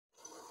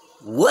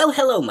Well,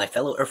 hello my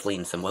fellow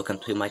Earthlings and welcome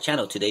to my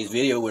channel. Today's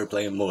video we're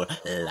playing more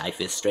Life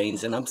is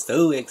Strange and I'm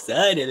so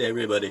excited,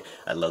 everybody.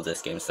 I love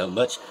this game so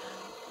much.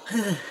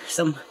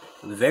 Some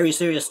very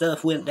serious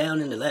stuff went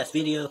down in the last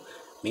video.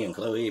 Me and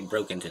Chloe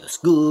broke into the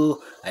school.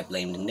 I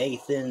blamed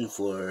Nathan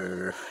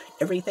for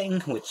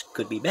everything, which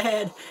could be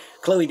bad.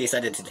 Chloe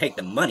decided to take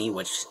the money,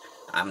 which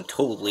I'm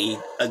totally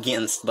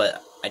against,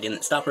 but I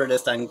didn't stop her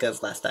this time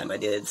because last time I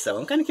did, so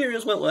I'm kind of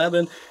curious what will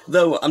happen.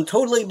 Though, I'm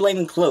totally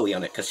blaming Chloe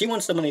on it because she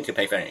wants the money to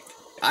pay Frank.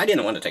 I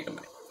didn't want to take the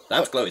money. That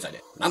was Chloe's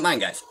idea, not mine,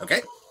 guys,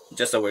 okay?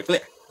 Just so we're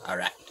clear.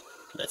 Alright,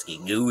 let's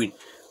get going.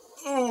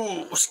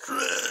 Oh,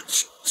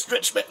 stretch.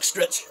 Stretch back,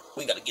 stretch.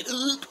 We gotta get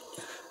up.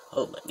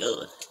 Oh my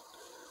god.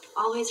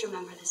 Always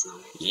remember this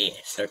moment. Yeah,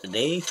 start the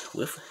day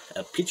with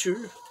a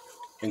picture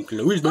in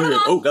Chloe's bed.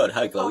 Oh god,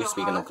 hi Chloe.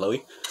 Speaking of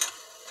Chloe.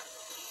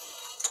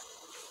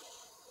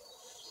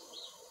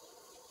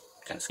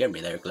 Kind of scared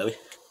me there, Chloe.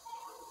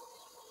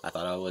 I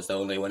thought I was the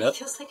only one up. It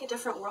feels like a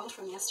different world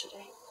from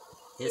yesterday.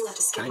 Yes, we left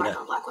a skid mark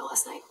on Blackwell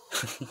last night.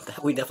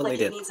 That we definitely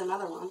did. Like it needs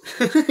another one.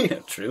 Yeah,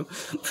 true.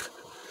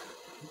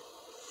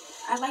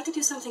 I'd like to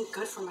do something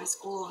good for my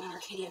school in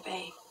Arcadia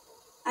Bay.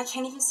 I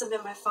can't even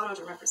submit my photo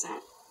to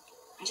represent.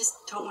 I just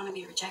don't want to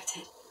be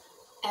rejected.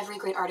 Every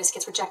great artist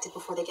gets rejected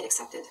before they get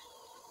accepted.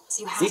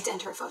 So you have to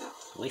enter a photo.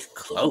 At least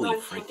Chloe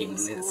freaking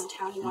is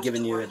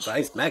giving you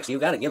advice. Max, you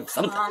gotta give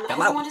something.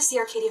 Come I on. want to see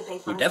Arcadia Bay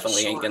burn. You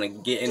definitely ain't gonna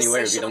get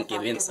anywhere if you don't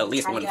give in at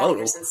least one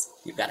photo.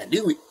 You gotta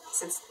do it.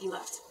 Since you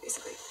left,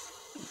 basically.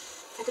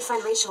 If I could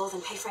find Rachel,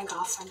 then pay Frank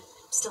off. I'm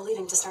still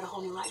leaving to start a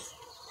whole new life.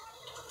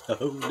 A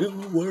whole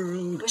new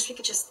world. I wish we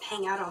could just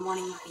hang out all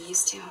morning like we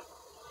used to.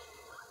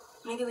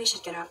 Maybe we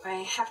should get up. I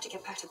have to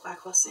get back to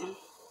Blackwell soon.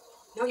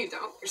 No, you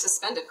don't. You're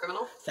suspended,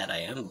 criminal. That I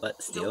am,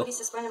 but still. Nobody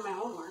suspended my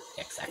homework.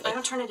 Exactly. If I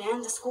don't turn it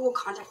in, the school will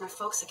contact my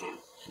folks again.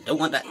 Don't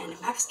want that. And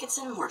Max gets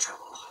in more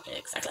trouble.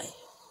 Exactly.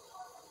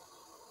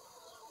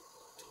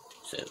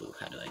 So,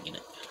 how do I get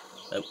it?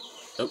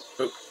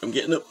 Oh, I'm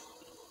getting up.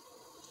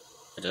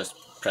 I just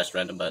pressed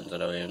random buttons. I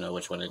don't even know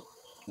which one it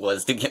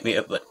was to get me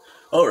up, but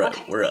alright,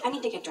 okay, we're up. I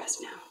need to get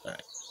dressed now.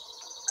 Alright.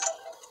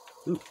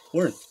 Ooh,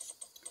 Warren.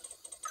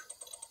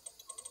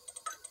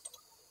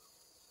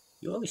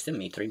 You always send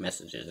me 3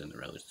 messages in a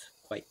row. It's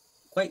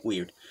quite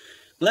weird.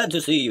 Glad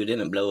to see you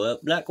didn't blow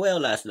up Blackwell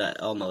last night.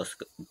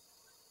 Almost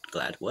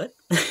glad. What?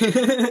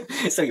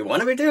 So you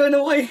want to be doing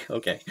a way?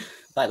 Okay.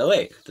 By the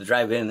way, the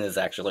drive-in is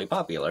actually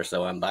popular,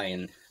 so I'm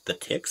buying the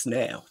Ticks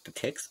now. The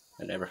Ticks?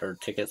 I never heard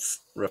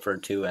tickets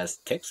referred to as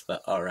Ticks,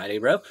 but alrighty,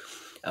 bro.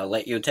 I'll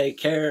let you take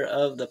care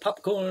of the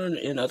popcorn.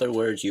 In other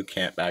words, you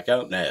can't back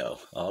out now.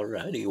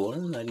 Alrighty,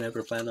 Warren. I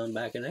never planned on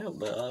backing out,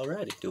 but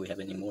alrighty. Do we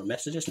have any more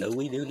messages? No,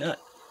 we do not.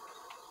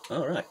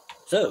 Alright.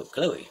 So,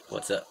 Chloe,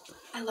 what's up?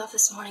 I love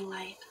this morning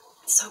light.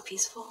 It's so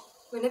peaceful.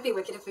 Wouldn't it be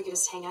wicked if we could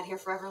just hang out here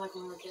forever like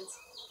when we were kids?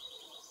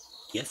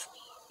 Yes.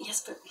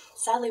 Yes, but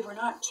sadly we're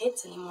not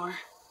kids anymore.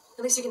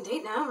 At least you can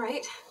date now,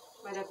 right?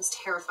 My dad was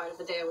terrified of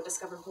the day I would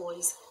discover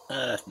boys.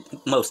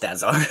 Most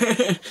dads are.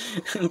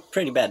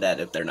 Pretty bad dad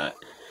if they're not.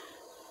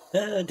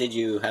 Did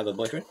you have a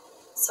boyfriend?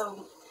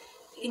 So,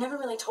 you never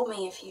really told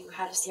me if you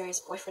had a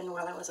serious boyfriend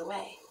while I was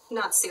away.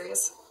 Not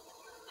serious.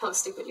 I was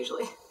stupid,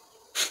 usually.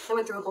 I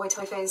went through a boy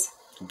toy phase.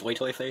 Boy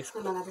toy phase?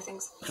 Among other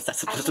things. What's that I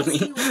supposed don't to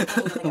see mean? you with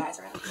any of the guys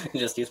around. You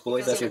just use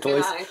boys as your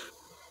toys?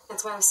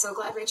 That's why I was so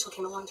glad Rachel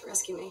came along to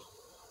rescue me.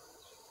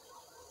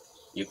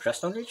 You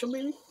crushed on Rachel,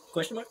 maybe?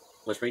 Question mark?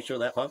 Was Rachel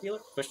that popular?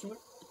 Question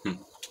mark?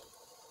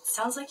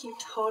 Sounds like you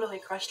totally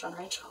crushed on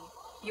Rachel.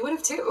 You would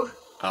have too.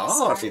 Oh,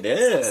 Smart, she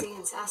did. Sexy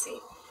and sassy.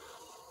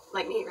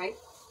 Like me, right?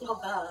 Well,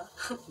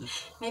 duh.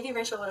 Maybe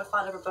Rachel would have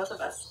fought over both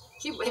of us.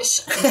 You wish.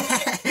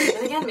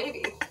 Then again,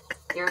 maybe.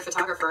 You're a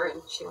photographer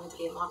and she wanted to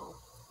be a model.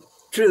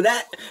 True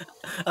that.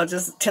 I'll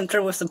just tempt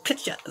her with some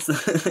pictures.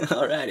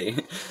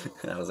 Alrighty.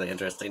 That was an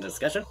interesting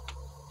discussion.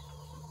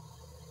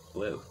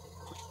 Whoa.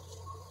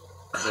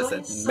 This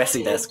is a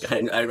messy desk.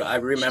 I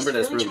remember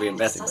this room being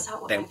messy.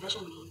 Damn.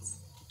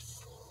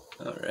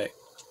 Alright.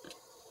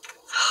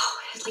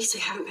 At least we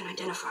haven't been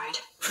identified.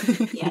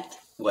 Yet.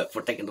 What,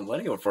 for taking the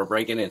money or for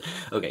breaking in?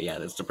 Okay, yeah,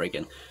 that's the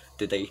break-in.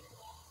 Did they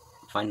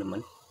find the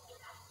money?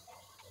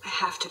 I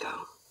have to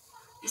go.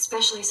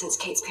 Especially since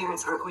Kate's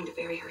parents aren't going to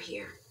bury her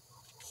here.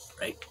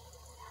 Right.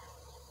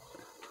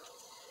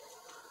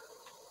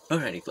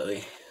 Alrighty,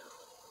 Chloe.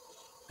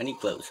 I need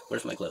clothes.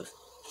 Where's my clothes?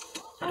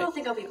 I don't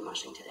think I'll be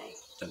washing today.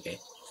 Okay,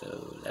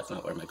 so that's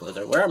not where my clothes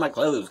are. Where are my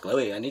clothes,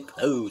 Chloe? I need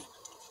clothes.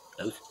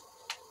 Clothes?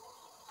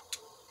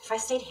 If I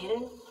stayed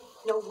hidden,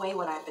 no way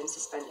would I have been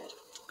suspended.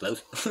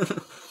 Clothes?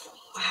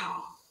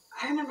 Wow.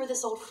 I remember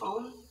this old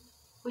phone.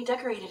 We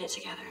decorated it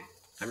together.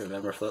 I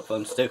remember flip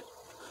phones too.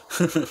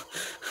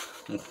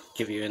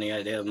 Give you any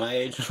idea of my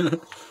age? The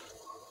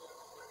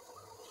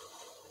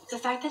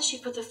fact that she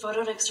put the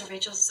photo next to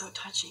Rachel's is so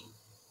touching.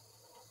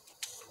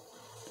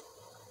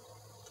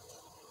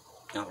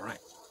 Alright.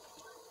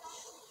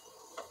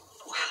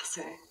 Wow,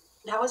 sir.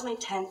 That was my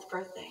 10th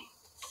birthday.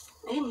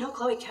 I didn't know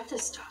Chloe kept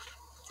this stuff.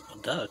 Well,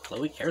 duh.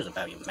 Chloe cares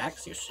about you,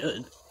 Max. You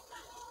should.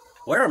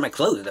 Where are my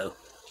clothes, though?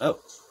 Oh.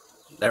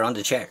 They're on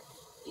the chair.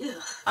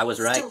 Ugh. I was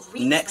right Still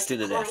reeks next like to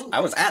the desk. chlorine. I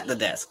was at the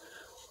desk.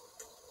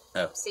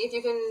 Oh, See if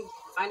you can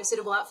find a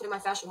suitable outfit in my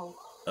fashion hole.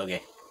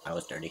 okay. I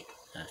was dirty.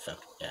 So,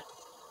 yeah.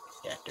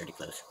 Yeah, dirty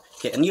clothes.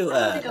 Can you, I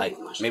don't think I'll like,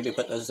 even wash maybe it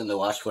put today. those in the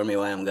wash for me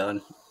while I'm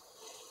gone?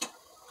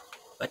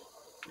 What?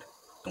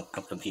 Oh,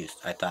 I'm confused.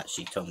 I thought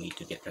she told me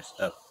to get dressed.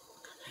 Oh.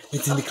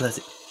 It's in the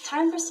closet.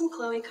 Time for some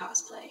Chloe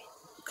cosplay.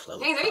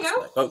 Chloe Hey, there you cosplay.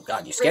 go. Oh,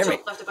 God, you scared me.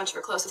 Rachel left a bunch of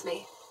her clothes with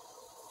me.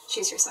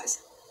 She's your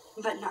size.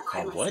 But not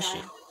quite Oh, my was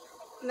style.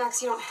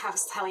 Max, you don't have a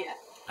style yet.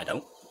 I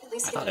don't? At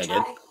least I give thought it a I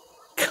did. try.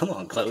 Come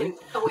on, You Chloe. can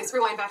always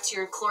rewind back to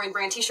your chlorine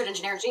brand t-shirt and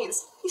generic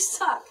jeans. You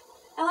suck.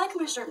 I like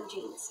my shirt and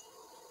jeans.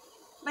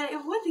 But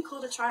it would be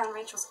cool to try on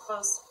Rachel's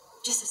clothes,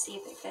 just to see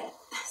if they fit.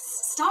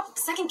 Stop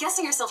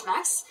second-guessing yourself,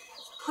 Max.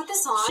 Put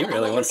this on. She and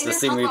really let wants your to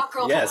see inner me. punk rock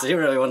girl Yeah, come she out.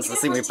 really wants to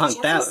You're see me gonna force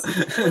punked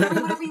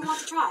out. whatever you want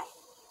to try.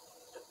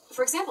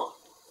 For example,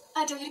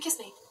 I dare you to kiss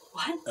me.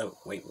 What? Oh,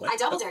 wait, what? I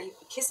double dare you.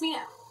 Kiss me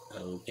now.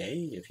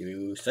 Okay, if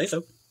you say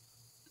so.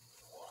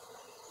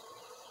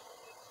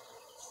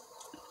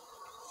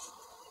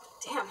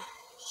 Damn,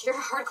 you're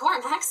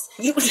hardcore, Max.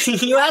 You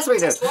asked me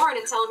Text to. Warren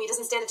and tell him he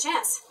doesn't stand a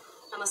chance.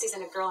 Unless he's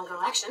into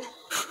girl-on-girl action.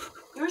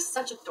 You're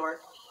such a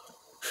dork.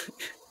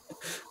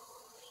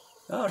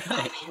 All Oh,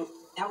 right. man,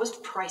 that was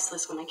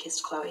priceless when I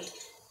kissed Chloe.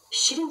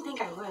 She didn't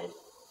think I would.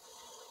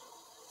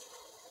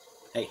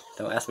 Hey,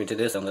 don't ask me to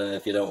do something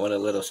if you don't want a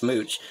little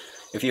smooch.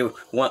 If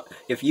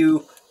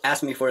you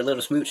ask me for a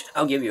little smooch,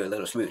 I'll give you a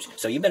little smooch.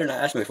 So you better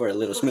not ask me for a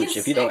little smooch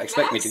if you don't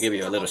expect me to give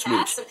you a little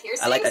smooch.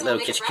 I like that little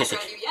kissy kissy.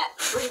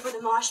 Ready for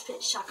the mosh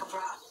pit, Shaka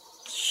Bra.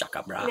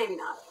 Shaka bra. Maybe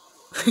not.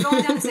 Go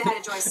on down and say hi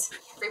to Joyce.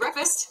 Free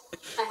breakfast.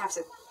 I have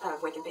to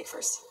wake and bake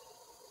first.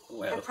 I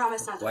Well,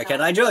 promise not to why cry.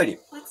 can't I join you?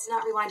 Let's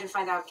not rewind and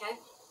find out, okay?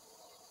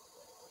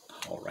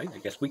 All right, I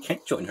guess we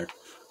can't join her.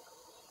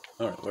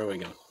 All right, where are we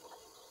going?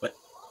 What?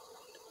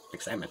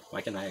 Examine. Why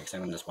can't I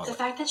examine this The wallet?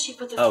 fact that she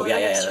put the Oh photo yeah,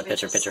 next to the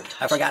picture. Rachel's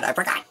I forgot.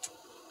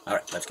 All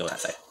right, let's go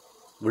outside.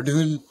 We're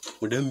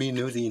done being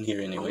nosy in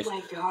here, anyways. Oh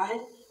my god,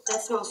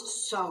 that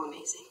smells so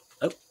amazing.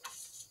 Oh,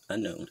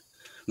 unknown.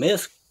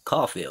 Miss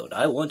Caulfield,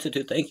 I wanted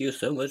to thank you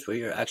so much for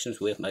your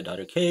actions with my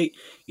daughter Kate.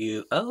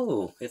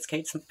 It's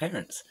Kate's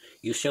parents.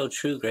 You showed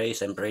true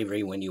grace and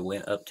bravery when you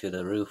went up to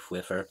the roof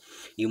with her.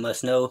 You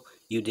must know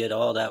you did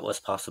all that was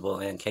possible,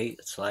 and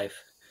Kate's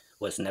life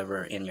was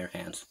never in your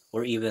hands,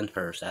 or even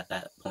hers at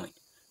that point.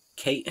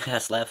 Kate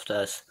has left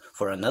us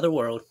for another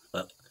world,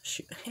 but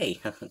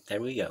hey,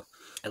 there we go.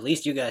 At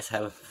least you guys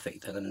have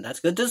faith, and that's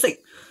good to see.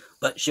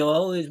 But she'll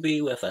always be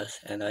with us,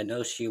 and I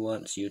know she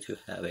wants you to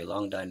have a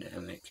long,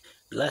 dynamic,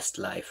 blessed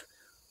life.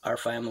 Our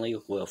family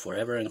will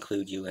forever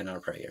include you in our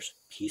prayers.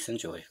 Peace and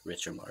joy,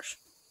 Richard Marsh.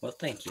 Well,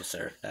 thank you,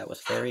 sir. That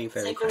was very, It's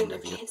very like when kind we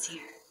of were you. kids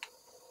here.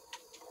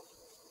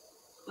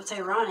 What's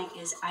ironic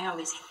is I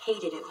always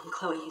hated it when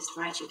Chloe used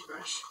my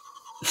toothbrush.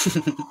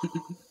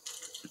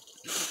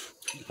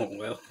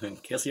 Well, I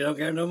guess you don't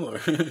care no more.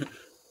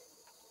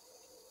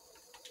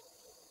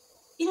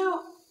 You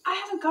know, I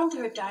haven't gone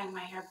through a dyeing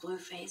my hair blue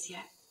phase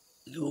yet.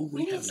 No,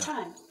 we Maybe have it's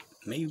not. time.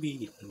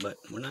 Maybe, but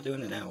we're not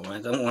doing it now. I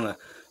don't want to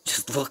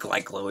just look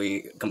like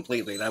Chloe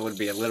completely. That would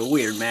be a little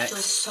weird, It Max.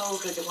 feels so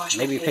good to wash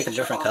Maybe my pick face a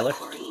different after all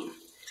color? the chlorine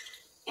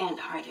and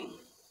hiding.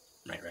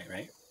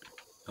 Right.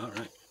 All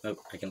right. Oh,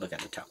 I can look at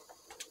the top.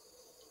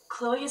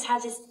 Chloe has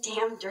had this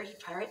damn dirty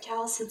pirate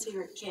towel since we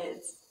were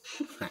kids.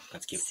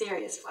 That's cute.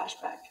 Serious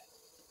flashback.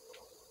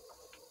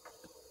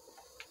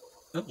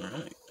 All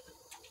right.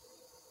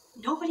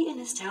 Nobody in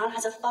this town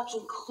has a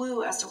fucking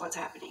clue as to what's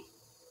happening.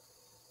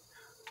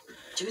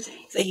 Do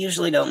they? They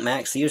usually don't,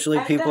 Max. Usually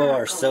I people better are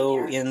go so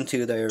in there.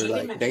 into their Dig in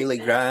my like daily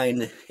bag.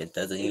 grind, it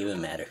doesn't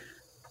even matter.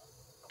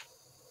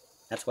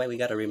 That's why we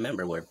got to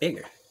remember we're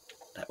bigger.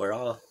 That we're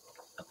all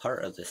a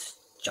part of this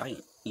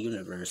giant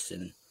universe,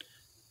 and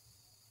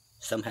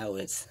somehow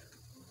it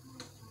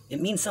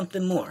means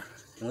something more.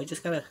 And we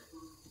just gotta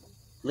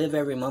live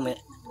every moment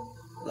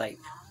like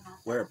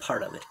we're a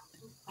part of it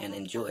and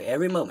enjoy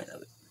every moment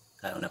of it.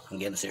 I don't know. I'm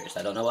getting serious.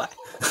 I don't know why.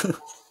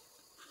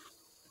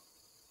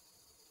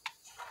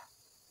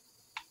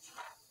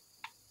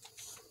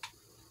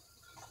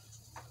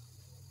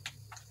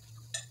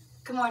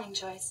 Good morning,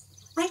 Joyce.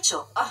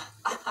 Rachel,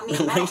 I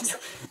mean, Max.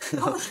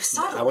 Oh, you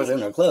startled I was me.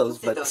 in her clothes,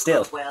 Did but those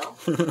still. go well.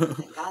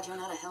 Thank God you're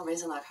not a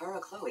hellraiser like her or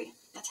Chloe.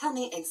 Now tell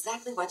me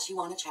exactly what you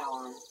want to chow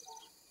on.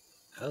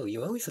 Oh,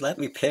 you always let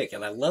me pick,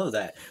 and I love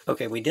that.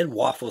 Okay, we did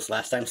waffles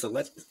last time, so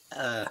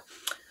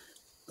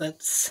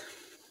let's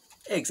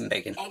eggs and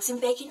bacon. Eggs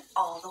and bacon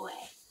all the way.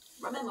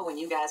 Remember when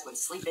you guys would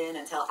sleep in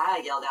until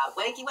I yelled out,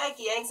 "Wakey,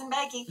 wakey, eggs and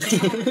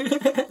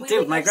bacon"?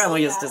 Dude, my grandma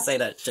used to say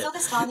that shit. So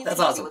this time you That's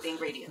can help me awesome. with the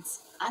ingredients.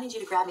 I need you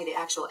to grab me the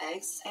actual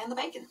eggs and the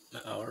bacon.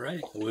 All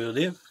right, will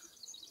do.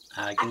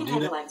 I I can can do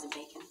handle that. eggs and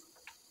bacon.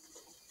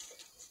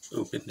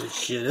 Open this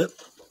shit up.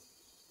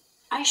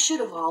 I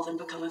should evolve and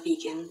become a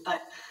vegan,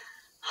 but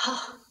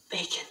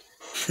bacon.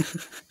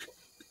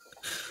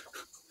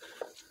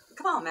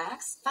 Come on,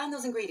 Max. Find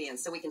those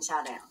ingredients so we can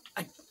chow down.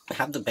 I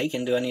have the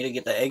bacon. Do I need to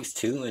get the eggs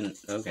too? And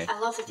okay. I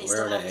love that they Where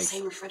still are the have the eggs?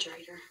 same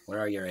refrigerator. Where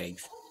are your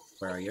eggs?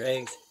 Where are your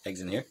eggs?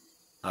 Eggs in here?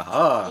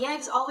 Aha! The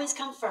eggs always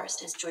come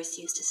first, as Joyce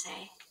used to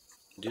say.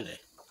 Do they?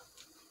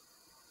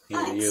 Here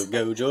Thanks. you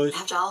go, Joyce.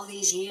 After all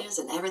these years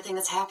and everything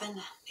that's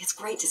happened, it's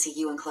great to see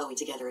you and Chloe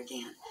together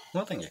again.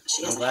 Well, thank you.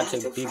 She I'm hasn't glad had a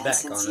to good be friend back,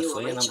 since you or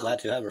honestly, and I'm Rachel. glad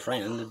to have a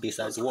friend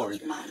besides Those Warren.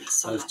 girls remind me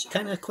so I was much of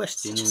kind her. of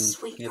questioning Such a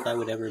sweet if I girl.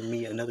 would ever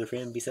meet another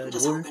friend besides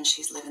Just Warren. hoping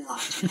she's living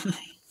life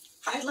differently.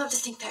 I'd love to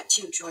think that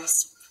too,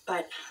 Joyce,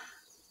 but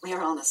We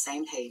are on the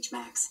same page,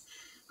 Max.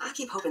 I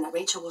keep hoping that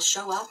Rachel will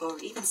show up or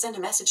even send a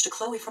message to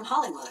Chloe from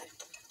Hollywood.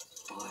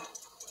 Or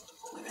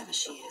wherever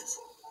she is.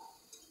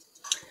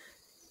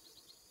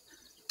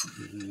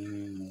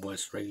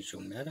 Was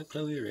Rachel mad at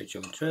Chloe?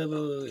 Rachel in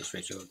trouble? Is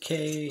Rachel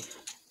okay?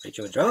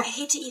 Rachel in I trouble?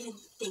 hate to even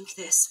think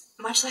this,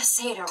 much less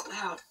say it out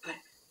loud, but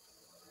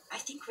I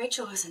think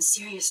Rachel is in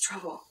serious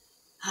trouble.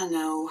 I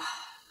know.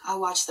 I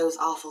watch those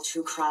awful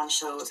true crime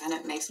shows and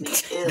it makes me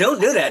ill.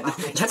 Don't do that! about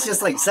Rachel That's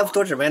just and like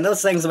self-torture, man.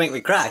 Those things make me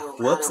cry. So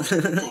Whoops. I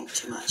don't think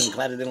too much. I'm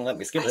glad it didn't let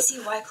me skip I it. see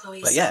why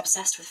Chloe But is yeah. so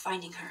obsessed with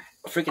finding her.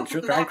 Freaking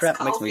true crime Max crap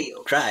makes me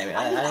Caulfield. cry.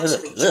 Are you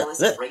actually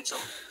jealous of Rachel?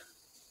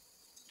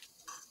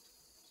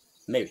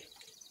 Maybe.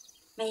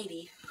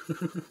 Maybe.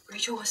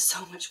 Rachel was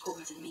so much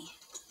cooler than me.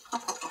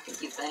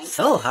 You think?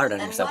 So hard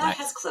on And yourself, why Max.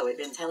 has Chloe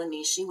been telling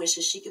me she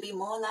wishes she could be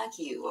more like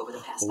you over the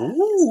past 5 years?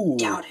 Ooh.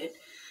 Doubt it.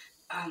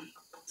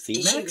 See,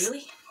 Did Max? she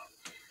really?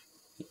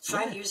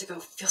 5 years ago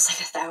feels like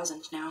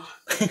 1,000 now.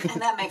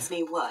 And that makes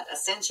me what, a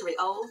century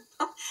old?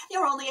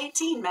 You're only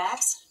 18,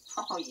 Max.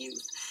 Oh, you.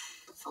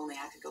 If only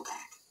I could go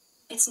back.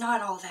 It's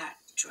not all that,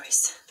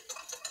 Joyce.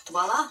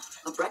 Voila,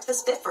 a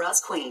breakfast fit for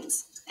us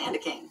queens. And a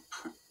king.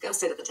 Go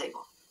sit at the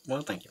table.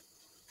 Well, thank you.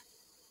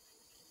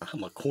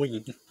 I'm a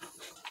queen.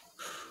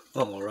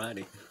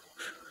 Alrighty.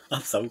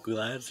 I'm so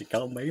glad she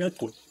called me a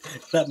queen.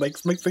 That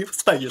makes me feel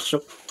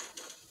special.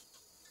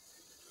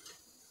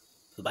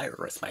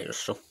 Very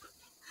special.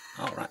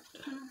 Alright.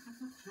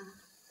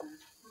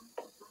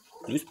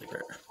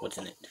 Newspaper. What's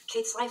in it?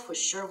 Kate's life was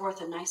sure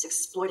worth a nice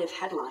exploitive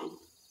headline.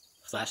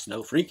 Flash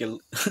no freaking.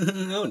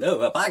 Oh no,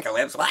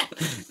 apocalypse. What?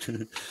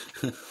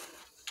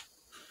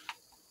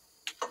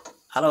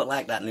 I don't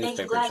like that Make you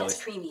newspaper glad choice.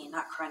 it's creamy and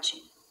not crunchy.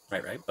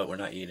 Right, but we're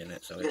not eating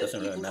it, so it Good, doesn't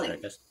you really can matter, I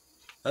clean. guess.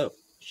 Oh,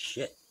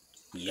 shit.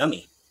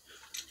 Yummy.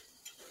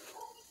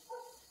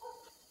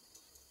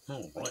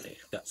 Alrighty,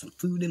 got some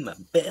food in my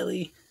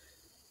belly.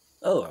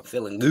 Oh, I'm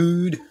feeling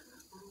good.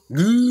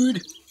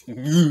 Good.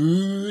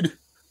 Good.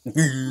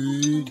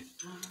 Good.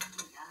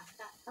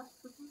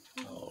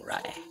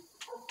 Alright.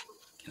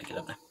 Can I get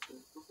up now?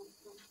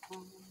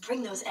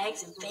 Bring those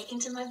eggs and bacon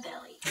to my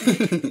belly.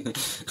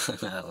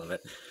 I love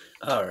it.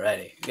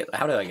 Alrighty.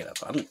 How do I get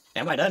up?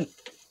 Am I done?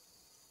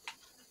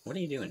 What are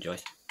you doing,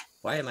 Joyce?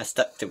 Why am I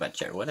stuck to my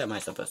chair? What am I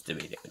supposed to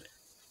be doing?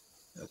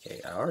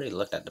 Okay, I already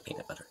looked at the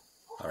peanut butter.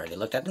 Already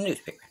looked at the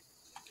newspaper.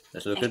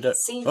 Let's look at the...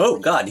 Oh,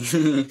 God!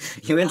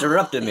 You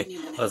interrupted me.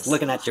 I was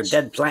looking at your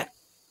dead plant.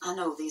 I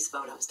know these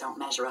photos don't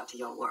measure up to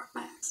your work,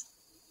 Max.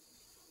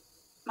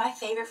 My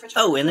favorite for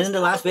Oh, and in the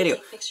last probably video,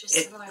 take pictures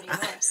similar to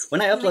yours.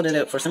 when I You make uploaded it,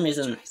 David for some happy,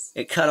 reason, Joyce.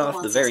 it cut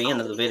off the very end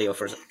of the video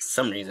for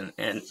some reason,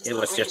 and it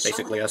was just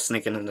basically us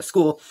sneaking into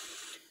school.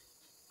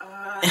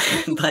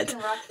 But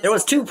there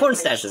was 2 porn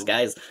stashes,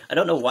 guys. I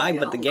don't know why,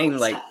 but the game,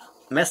 like,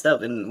 messed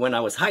up, and when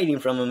I was hiding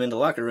from them in the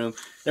locker room,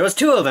 there was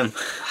 2 of them.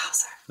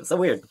 Wowzer. It's so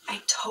weird.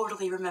 I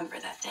totally remember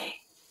that day.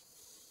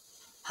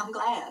 I'm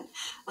glad.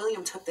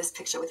 William took this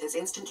picture with his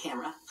instant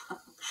camera.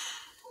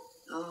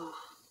 Oh,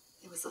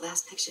 it was the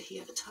last picture he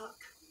ever took.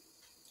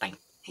 Dang.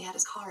 He had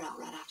his car out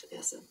right after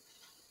this, and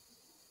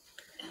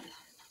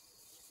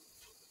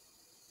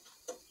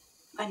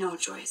I know,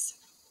 Joyce.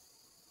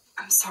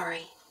 I'm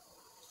sorry.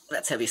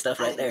 That's heavy stuff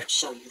I right there. didn't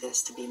show you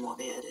this to be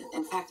morbid.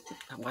 In fact,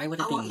 Why would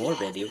it I be want you to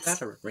morbid? have You've this.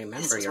 got to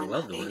remember This was your when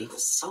loved my baby ones.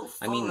 was so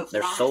I full mean, of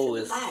their life soul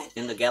and is light.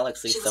 in the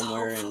galaxy She was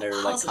somewhere, hopeful, and their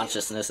like positive.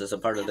 consciousness is a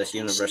part of this And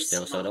universe she's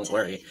still. So so don't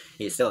worry,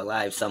 he's still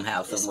alive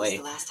somehow, This some was way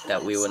the last time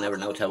that I we will saw never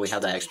know her till we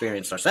have that today.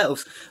 experience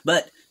ourselves.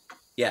 But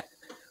yeah,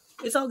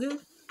 it's all good.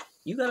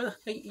 You gotta.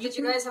 Did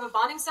you guys have a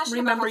bonding session?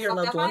 remember about your how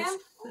loved fucked up I ones?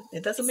 am?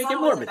 It doesn't It's make not it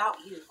always morbid. about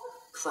you.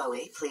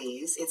 Chloe,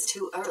 please. It's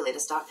too early to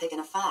start picking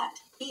a fight.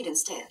 Eat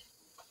instead.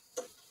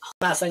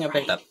 Last thing I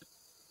picked up.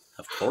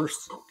 Of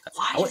course. That's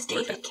Why how does it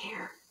worked David out.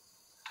 care?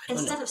 don't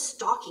know. Instead of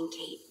stalking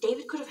Kate,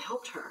 David could have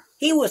helped her.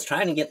 He was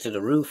trying to get to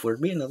the roof. We're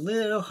being a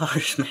little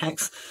harsh,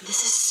 Max.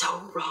 This is so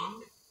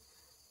wrong.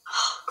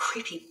 Oh,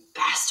 creepy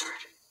bastard.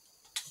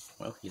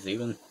 Well, he's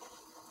even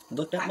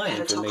looked at I my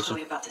better tell information.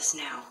 Chloe about this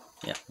now.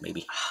 Yeah,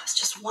 maybe. Oh, it's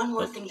just one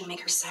more But- thing to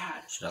make her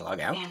sad Should I log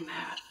out? and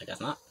mad. I guess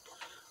not.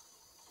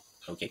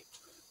 Okay.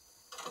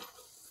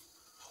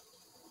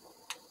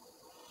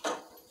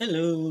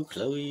 Hello,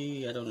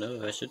 Chloe. I don't know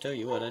if I should tell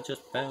you what I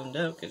just found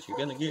out, because you're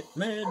gonna get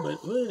mad,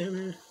 but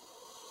whatever.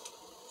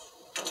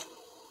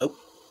 Oh.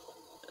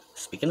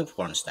 Speaking of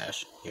porn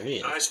stash, here he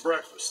is. Nice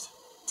breakfast.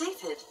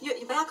 David,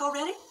 you back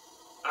already?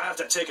 I have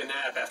to take a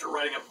nap after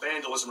writing up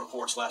vandalism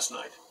reports last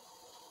night.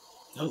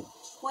 Oh.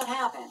 What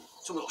happened?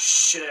 Some little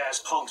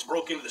shit-ass punks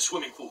broke into the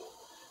swimming pool.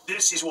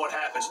 This is what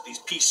happens at these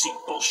PC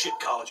bullshit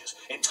colleges.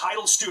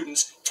 Entitled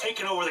students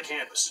taking over the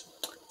campus.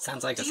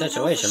 Sounds like a Do you know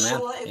situation, for man.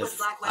 sure it was If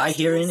Blackwell's I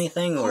hear keys?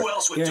 anything or Who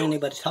else would hear do it?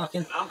 anybody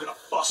talking, I'm gonna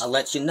bust I'll him.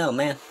 let you know,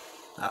 man.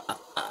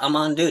 I'm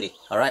on duty.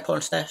 All right,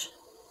 porn stash?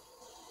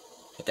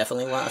 It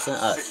definitely wasn't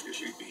us. Figures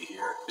you'd be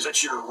here. Is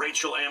that your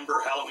Rachel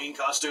Amber Halloween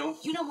costume?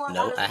 You know more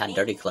No, about it I than had me.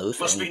 dirty clothes.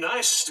 Must be And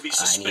nice to be I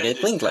suspended needed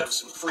clean and have clothes.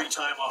 some free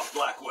time off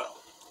Blackwell.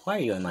 Why are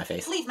you in my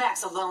face? Leave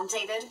Max alone,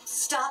 David.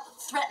 Stop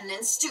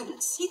threatening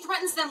students. He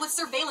threatens them with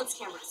surveillance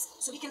cameras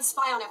so he can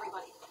spy on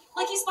everybody.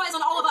 Like he spies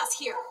on all of us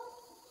here.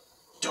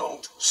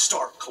 Don't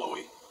start,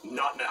 Chloe.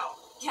 Not now.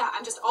 Yeah,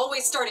 I'm just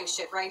always starting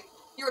shit, right?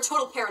 You're a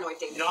total paranoid,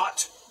 David.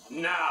 Not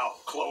now,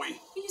 Chloe.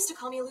 You used to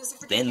call me a loser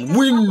for Then taking down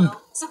win.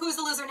 Blackwell. So who's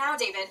the loser now,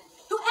 David?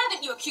 Who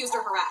haven't you accused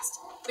or harassed?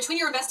 Between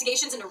your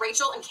investigations into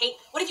Rachel and Kate,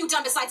 what have you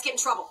done besides get in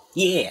trouble?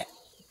 Yeah,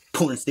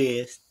 porn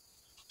stash.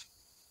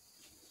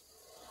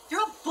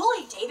 You're a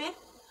bully, David.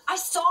 I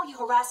saw you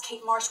harass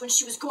Kate Marsh when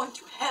she was going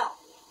through hell.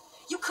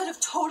 You could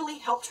have totally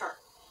helped her.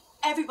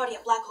 Everybody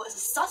at Blackwell is a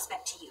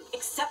suspect to you,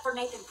 except for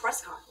Nathan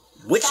Prescott.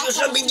 Which That's you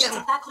should why be students getting.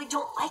 at Blackwell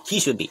don't like He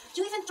you. should be.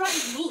 You even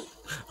threatened me.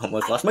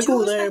 Almost lost I my do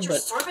cool there, respect your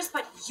but service,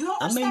 but you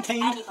don't I respect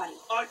maintained. anybody.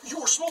 You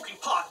were smoking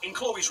pot in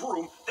Chloe's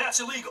room. That's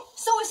illegal.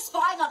 So is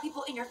spying on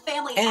people in your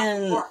family at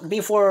and work.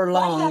 before Why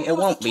do you long, have it proof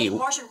won't that be. Kate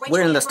Marsh and Rachel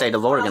We're in the never state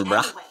of went Oregon,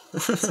 around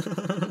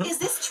bruh. anyway? Is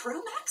this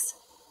true, Max?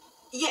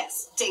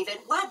 Yes, David.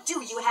 Why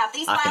do you have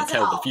these I can files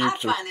tell at the all?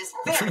 future. I find this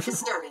very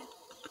disturbing.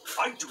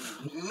 I do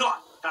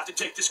not have to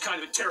take this kind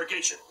of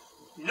interrogation.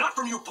 Not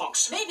from you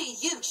punks. Maybe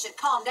you should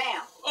calm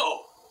down.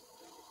 Oh,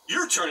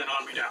 you're turning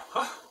on me now,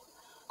 huh?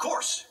 Of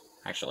course.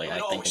 Actually, We I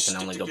think always I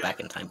can only stick go together. back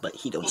in time, but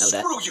he don't Well, know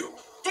that. screw you.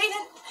 David,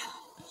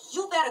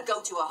 you better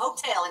go to a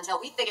hotel until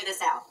we figure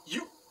this out.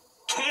 You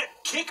can't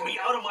kick me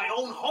out of my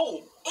own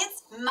home.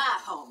 It's my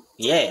home.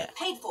 Yeah,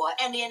 Paid for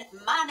and in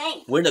my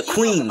name. we're the You know them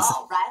queens.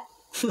 all, right?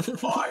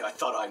 Oh, I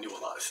thought I knew a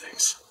lot of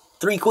things.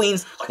 3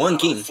 queens, Like 1 when I'm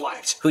king.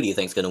 flanked. Who do you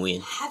think's gonna win?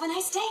 Have a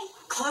nice day.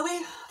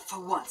 Chloe, for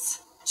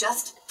once,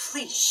 just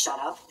please shut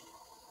up.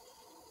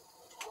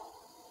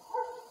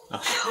 I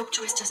hope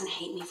Joyce doesn't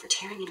hate me for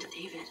tearing into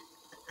David.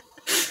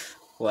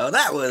 Well,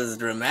 that was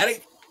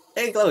dramatic.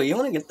 Hey, Chloe, you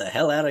want to get the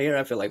hell out of here?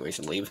 I feel like we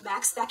should leave.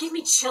 Max, that gave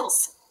me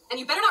chills. And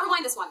you better not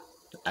rewind this one.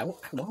 I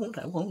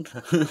won't.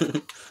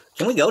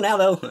 Can we go now,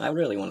 though? I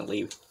really want to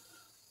leave.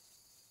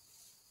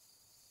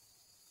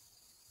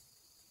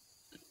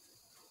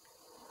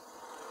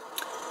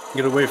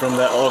 Get away from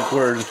that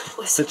awkward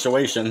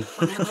situation.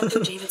 When I went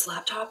through David's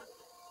laptop,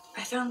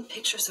 I found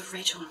pictures of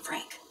Rachel and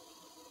Frank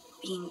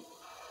being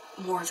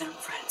more than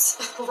friends.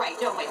 Right,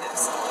 no way,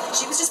 Max.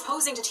 She was just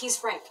posing to tease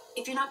Frank.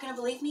 If you're not going to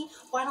believe me,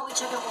 why don't we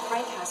check out what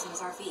Frank has in his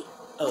RV?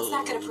 What's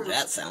that gonna Oh, prove?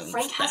 that sounds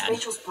Frank has bad.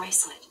 Rachel's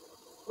bracelet.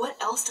 What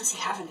else does he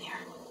have in there?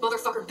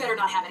 Motherfucker better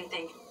not have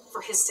anything.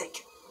 For his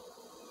sake.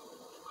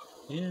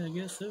 Yeah, I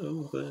guess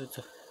so,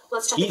 but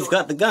Let's check the he's door.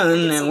 got the gun I get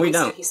and some we ways that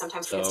don't. He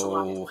sometimes forgets to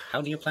lock it. So,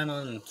 how do you plan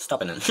on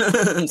stopping him?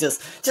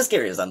 just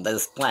curious on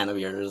this plan of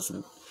yours.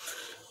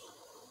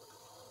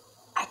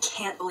 I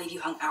can't believe you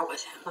hung out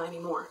with him. Not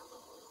anymore.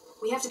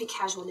 We have to be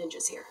casual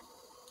ninjas here.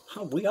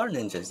 Oh, we are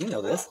ninjas, you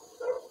know this.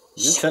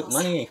 You Shit. took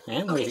money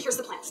and Okay, we here's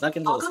the plan. snuck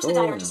into I'll the go to the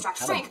store diner and and distract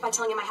had Frank a by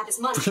telling him I have this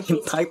money.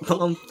 fucking pipe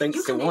bomb thanks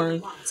You to come in Warren.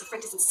 and walk so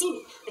Frank doesn't see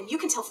me. Then you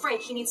can tell Frank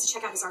he needs to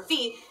check out his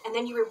RV, and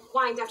then you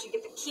rewind after you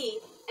get the key,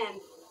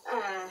 and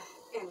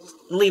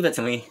Leave it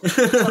to me.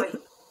 Chloe,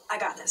 I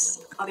got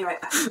this. I'll be right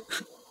back.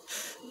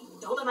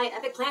 don't let my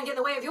epic plan get in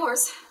the way of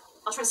yours.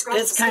 I'll try to scratch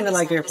It's the kind of sleeves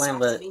like out your of this plan,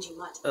 rock's but mangy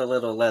mutt. a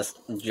little less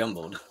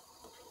jumbled.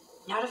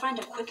 Now to find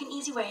a quick and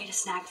easy way to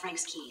snag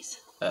Frank's keys.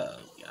 Oh,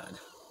 God.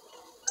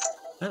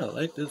 I don't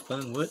like this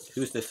plan. What?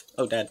 Who's this?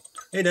 Oh, Dad.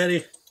 Hey,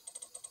 Daddy.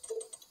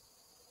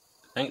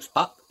 Thanks,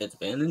 Pop. It's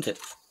been in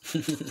tips.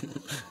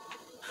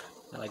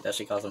 I like that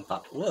she calls him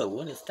Pop. Whoa,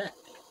 what is that?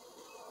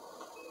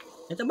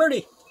 It's a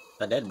birdie.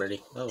 A dead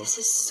birdie. Oh, This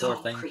is so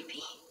poor thing.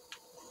 creepy.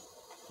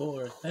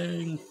 Poor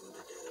thing.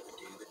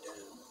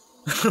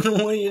 What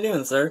are you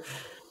doing, sir?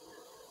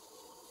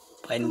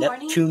 By Good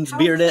morning. Neptune's How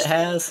beard are it you?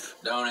 has.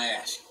 Don't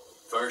ask.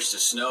 First the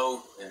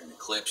snow, then an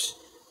eclipse.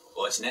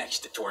 What's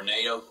next? The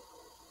tornado?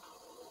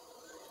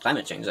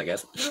 Climate change, I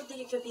guess. You don't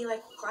think it could be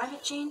like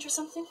climate change or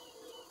something?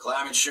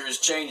 Climate sure has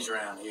changed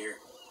around here.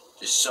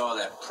 Just saw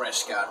that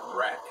Prescott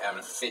rat having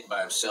a fit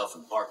by himself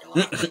in the parking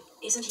lot.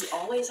 Isn't he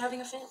always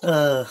having a fit?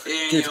 Yeah,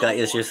 Dude's got you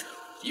know, issues.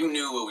 You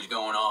knew what was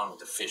going on with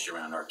the fish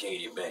around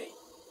Arcadia Bay.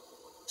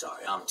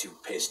 Sorry, I'm too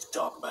pissed to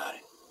talk about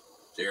it.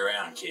 See you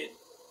around, kid.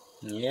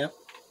 Yep.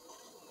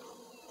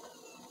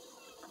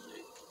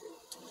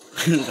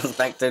 Goes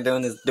back there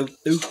doing his do.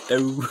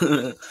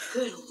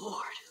 Good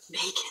lord,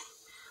 bacon.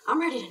 I'm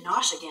ready to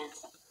nosh again.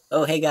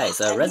 Oh, hey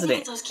guys, I really Resident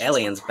think those kids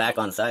Aliens were back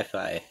on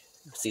Sci-Fi.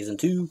 Season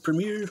 2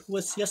 premiere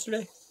was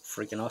yesterday.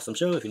 Freaking awesome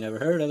show if you never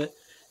heard of it.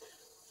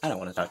 I don't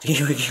want to talk to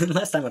you again.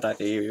 Last time I talked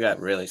to you, you got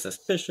really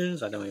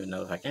suspicious. I don't even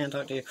know if I can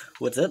talk to you.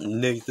 What's up,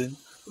 Nathan?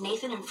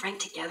 Nathan and Frank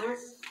together?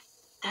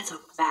 That's a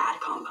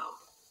bad combo.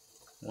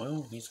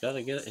 Well, he's got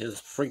to get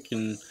his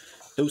freaking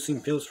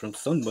dosing pills from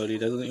somebody,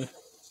 doesn't he?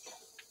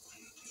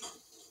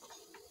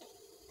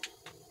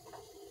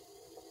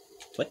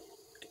 What?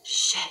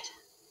 Shit.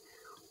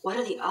 What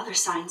are the other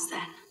signs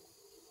then?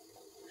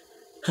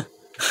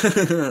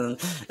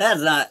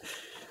 That's not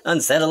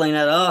unsettling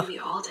at all. We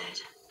all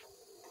did.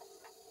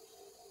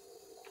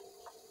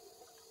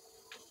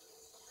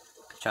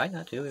 Try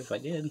not to if I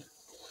did.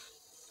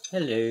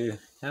 Hello,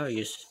 how are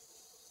you?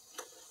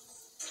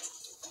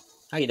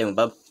 How you doing,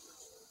 bub?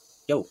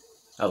 Yo.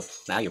 Oh,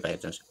 now you're paying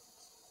attention.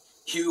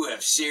 You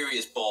have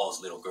serious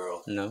balls, little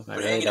girl. No, I but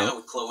really hanging don't. out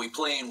with Chloe,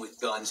 playing with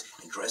guns,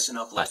 and dressing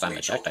up like Last time I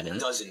Rachel checked, I didn't.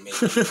 doesn't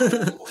make you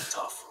cool or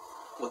tough.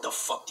 What the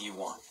fuck do you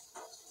want?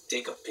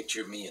 Take a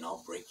picture of me and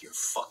I'll break your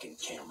fucking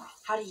camera.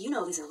 How do you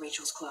know these are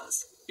Rachel's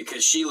clothes?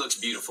 Because she looks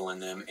beautiful in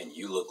them and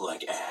you look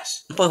like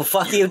ass. Well,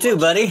 fuck you too,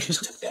 buddy. I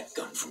just took that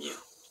gun from you.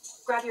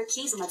 Grab your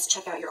keys and let's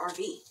check out your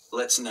RV.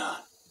 Let's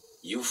not.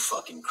 You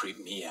fucking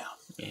creep me out.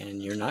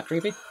 And you're not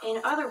creepy?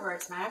 In other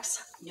words,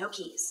 Max, no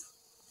keys.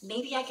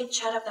 Maybe I could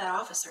chat up that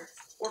officer,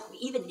 or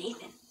even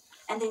Nathan,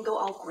 and then go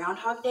all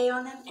Groundhog Day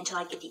on them until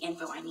I get the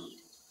info I need.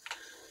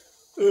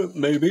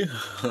 Maybe.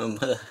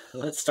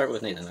 Let's start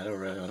with Nathan. I don't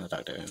really want to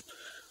talk to him.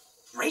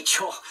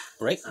 Rachel.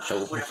 Rachel.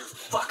 Whatever the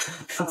fuck.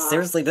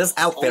 Seriously, this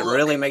outfit look,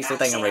 really makes me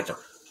think of Max Rachel.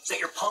 Amber. Is that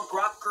your punk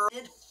rock girl?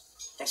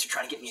 Thanks for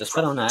trying to get me Just in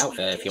put trouble, on the you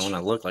outfit if you bitch. want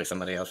to look like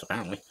somebody else,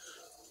 apparently.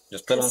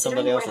 Just put on Considering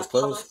somebody we're else's in a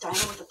clothes. public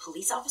diner with a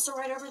police officer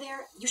right over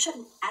there, you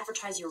shouldn't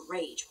advertise your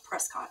rage,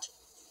 Prescott.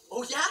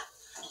 Oh yeah?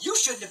 You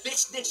shouldn't have bitch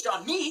snitched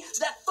on me to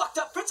that fucked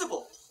up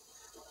principal.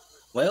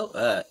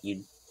 Well,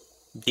 you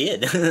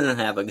did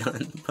have a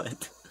gun,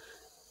 but...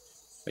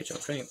 Rachel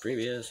Frank,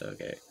 previous,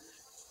 okay.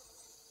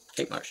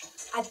 Kate Marsh.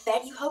 I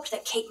bet you hoped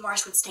that Kate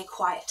Marsh would stay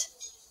quiet.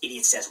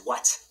 Idiot says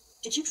what?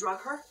 Did you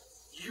drug her?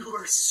 You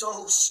are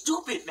so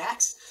stupid,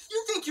 Max.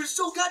 You think you're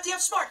so goddamn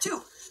smart,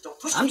 too. Don't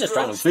push I'm me, just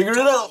girl. trying to figure it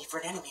Don't out. take me for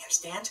an enemy,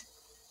 understand?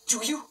 Do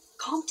you?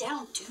 Calm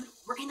down, dude.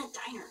 We're in a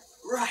diner.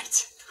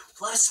 Right.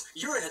 Plus,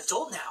 you're an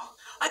adult now.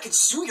 I can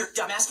sue your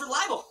dumbass for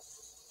libel.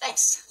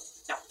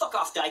 Thanks. Now fuck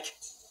off, Dyke.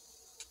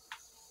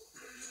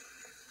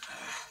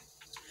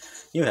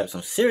 You have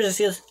some serious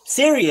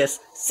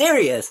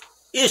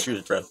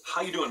issues, bro.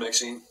 How you doing,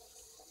 Maxine?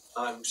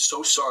 I'm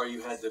so sorry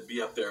you had to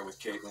be up there with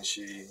Kate when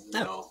she, you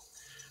Oh. know.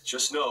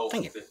 Just know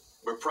Thank you. that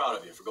we're proud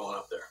of you for going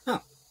up there.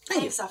 Oh, thank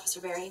you. Thanks, Officer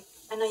Berry.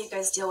 I know you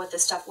guys deal with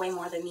this stuff way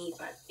more than me,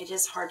 but it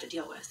is hard to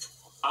deal with.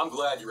 I'm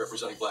glad you're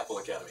representing Blackwell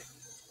Academy.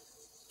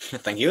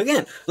 Thank you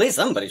again. At least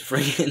somebody's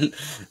freaking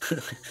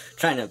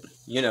trying to,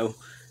 you know,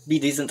 be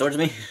decent towards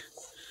me.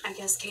 I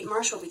guess Kate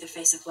Marsh will be the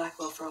face of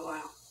Blackwell for a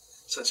while.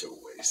 Such a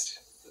waste.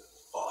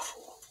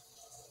 Awful.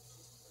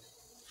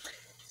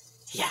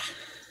 Yeah.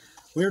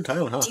 Weird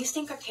town, huh? Do you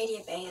think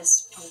Arcadia Bay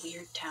is a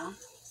weird town?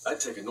 I'd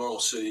take a normal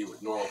city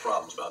with normal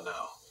problems about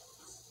now.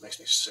 Makes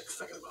me sick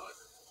thinking about it.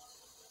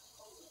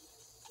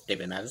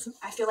 David Madison?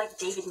 I feel like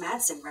David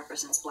Madsen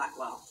represents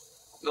Blackwell.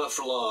 Not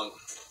for long.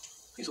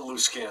 He's a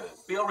loose cannon.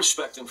 We all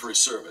respect him for his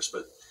service,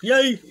 but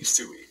Yay! he's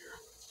too eager.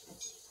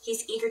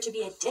 He's eager to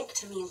be a dick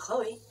to me and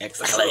Chloe.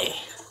 Exactly.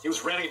 He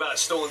was ranting about a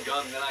stolen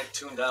gun, and then I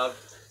tuned out.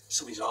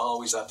 Somebody's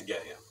always out to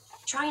get him.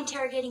 Try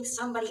interrogating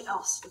somebody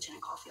else,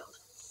 Lieutenant Caulfield.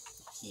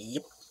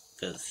 Yep.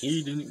 Because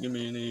he didn't give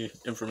me any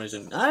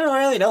information. I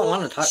really don't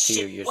want to talk to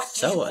you. You're What do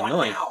so you want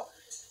annoying. now?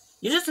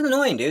 You're just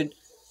annoying, dude.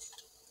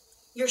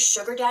 Your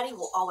sugar daddy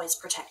will always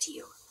protect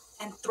you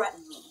and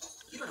threaten me.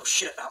 You don't know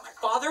shit about my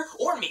father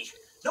or me.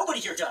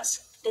 Nobody here does.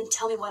 Then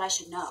tell me what I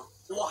should know.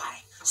 Why?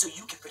 So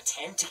you can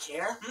pretend to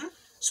care?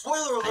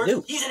 Spoiler alert,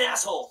 do. he's an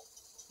asshole.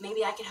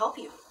 Maybe I could help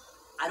you.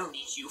 I don't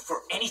need you for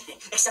anything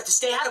except to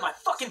stay out of my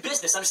fucking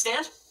business,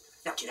 understand?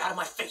 Now get out of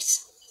my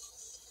face.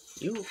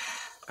 You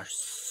are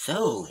so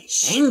Holy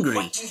shit, angry.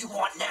 what do you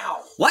want now?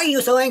 Why are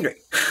you so angry?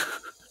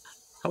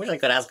 I wish I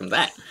could ask him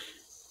that.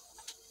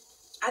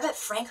 I bet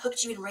Frank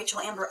hooked you and Rachel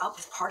Amber up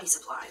with party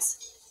supplies.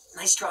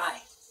 Nice try.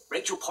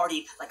 Rachel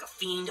partied like a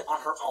fiend on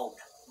her own.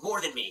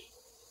 More than me.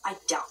 I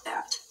doubt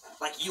that.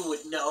 Like you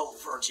would know,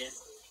 virgin.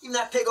 Even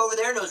that pig over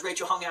there knows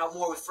Rachel hung out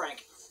more with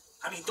Frank.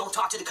 I mean, don't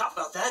talk to the cop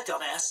about that,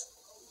 dumbass.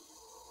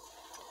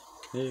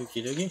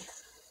 Okie dokie.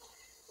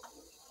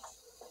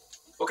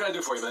 What can I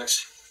do for you,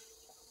 Max?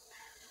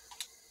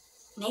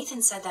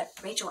 Nathan said that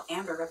Rachel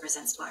Amber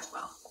represents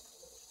Blackwell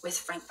with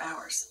Frank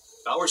Bowers.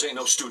 Bowers ain't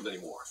no student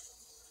anymore.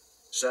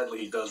 Sadly,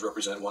 he does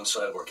represent one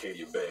side of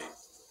Arcadia Bay.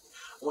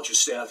 I want you to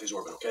stay out of his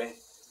orbit, okay?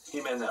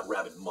 Him and that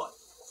rabid mutt.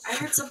 I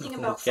heard something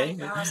about Okay. Frank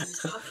Bowers and his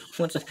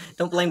puppy.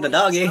 Don't blame the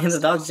doggy. The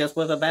dog's just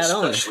with a bad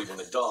owner. Especially when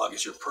the dog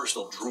is your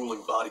personal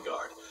drooling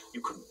bodyguard.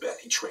 You can bet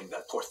he trained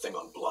that poor thing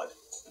on blood.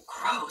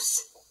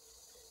 Gross.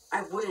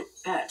 I wouldn't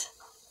bet.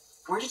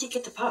 Where did he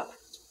get the pup?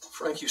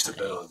 Frank used to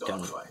bet on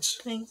don't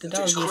dogfights. think the To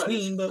dog his is credit,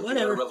 mean, but he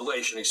whatever. had a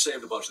revelation. He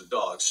saved a bunch of the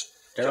dogs.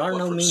 There Kept are one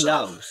no for mean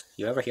himself. dogs.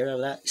 You ever hear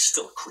of that? He's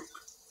still a creep.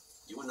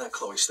 You and that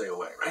Chloe stay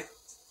away, right?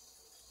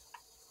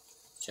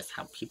 It's just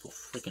how people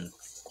freaking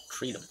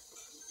treat him.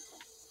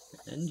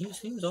 And he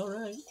seems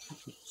alright.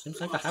 Seems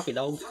like a happy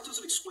dog. That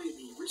doesn't explain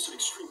the recent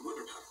extreme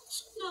weather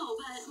patterns. No,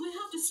 but we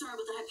have to start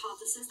with the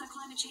hypothesis that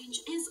climate change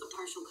is a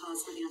partial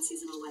cause for the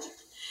unseasonal weather.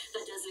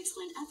 That doesn't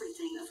explain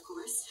everything, of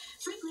course.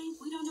 Frankly,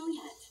 we don't know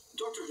yet.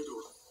 Dr.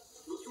 Hedora,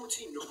 Will your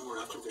team know more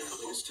after their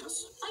latest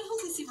tests? I hope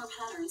we see more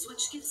patterns,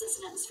 which gives us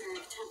an atmospheric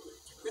template.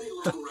 Many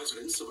local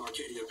residents of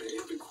Arcadia Bay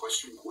have been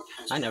questioning what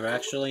has I never been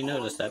actually going on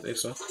noticed that with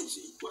this before.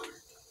 crazy weather.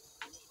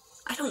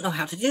 I don't know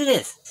how to do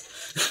this.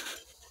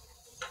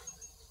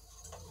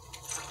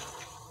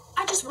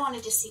 I just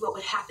wanted to see what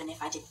would happen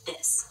if I did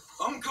this.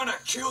 I'm gonna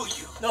kill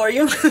you. No, are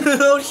you?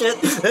 Oh shit.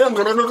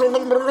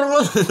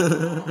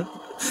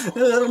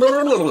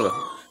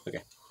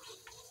 Okay.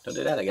 Don't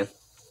do that again.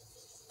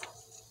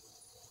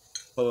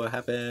 What would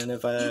happen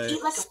if I You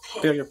eat like a pig.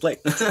 spill your plate?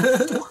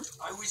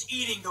 I was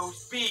eating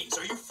those beans.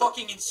 Are you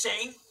fucking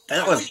insane?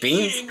 That I was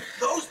beans? eating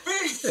those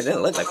beans. It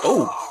didn't look like.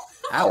 Oh,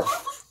 ow.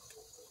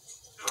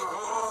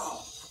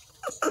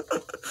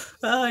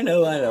 I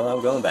know.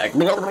 I'm going back.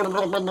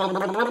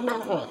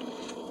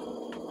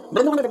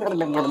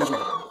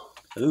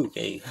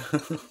 Okay.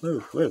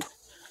 Woo.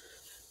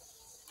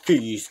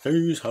 Keys,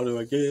 how do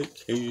I get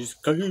keys?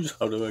 How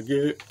do I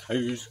get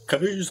keys?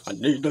 I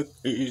need the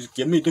keys.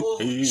 Give me the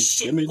keys.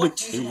 shit, Give me the what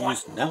do you keys.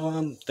 want? Now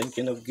I'm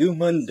thinking of you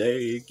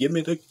Monday. Give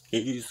me the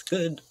keys.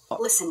 Good.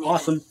 Listen, Nathan,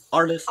 awesome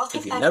artist. I'll take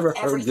If you back never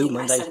heard everything you I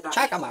Monday, said about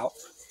check you. them out.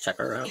 Check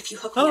her out. If you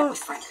hook me up with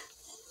Frank.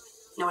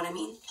 Know what I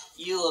mean?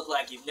 You look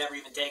like you've never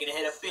even taken a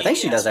hit of I think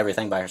she does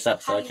everything by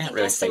herself, so How I do you can't think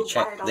really I say still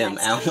check wired all them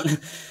night out. studying?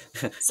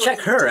 So Check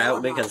you her do out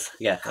or not? because,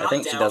 yeah, I Calm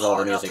think she down, does all the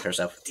hard music up.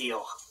 herself.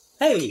 Deal.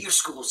 Hey! Get your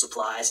school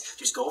supplies.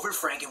 Just go over to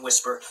Frank and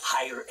whisper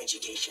higher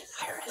education.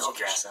 Higher They'll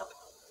dress up.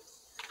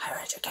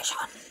 Higher education.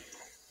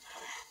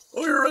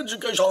 Higher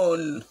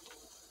education!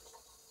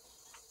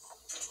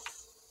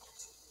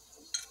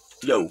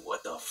 Yo.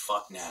 What the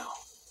fuck now?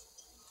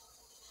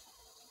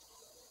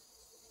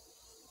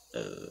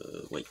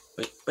 Wait.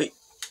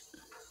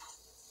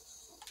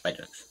 By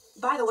drugs.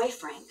 By the way,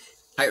 Frank,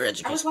 Higher I was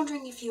education.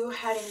 wondering if you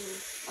had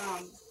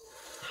any,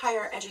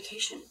 higher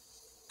education.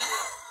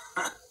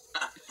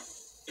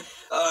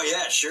 Oh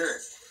yeah, sure.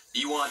 Do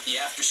you want the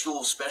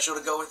after-school special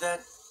to go with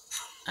that?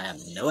 I have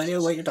no idea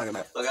what you're talking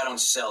about. Look, I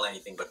don't sell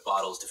anything but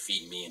bottles to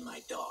feed me and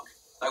my dog.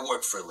 I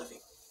work for a living,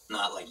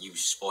 not like you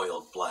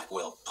spoiled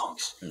Blackwell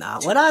punks.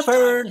 Not Too what much I've time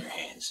on heard. your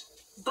hands.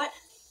 But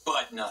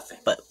But nothing.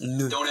 But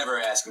no. Don't ever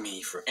ask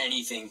me for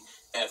anything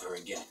ever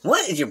again.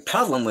 What is your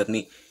problem with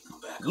me? Go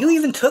back You off.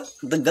 even took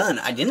the gun.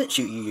 I didn't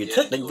shoot you. You Get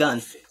took a the new gun.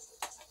 outfit.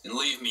 And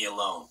leave me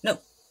alone. No.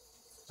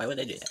 Why would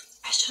I do that?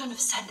 I shouldn't have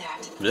said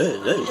that.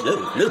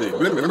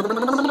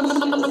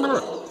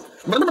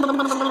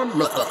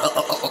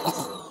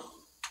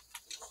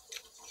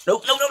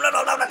 Nope.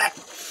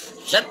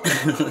 Shut.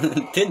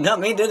 Did not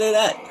mean to do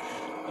that.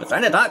 I was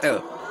trying to talk to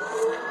her.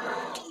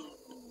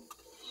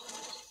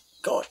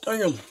 God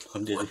damn.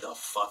 I'm dizzy. What the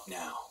fuck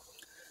now?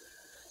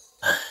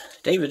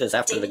 David is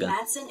after the David gun.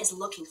 Madsen is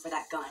looking for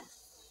that gun.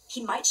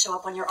 He might show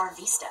up on your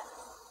RV step.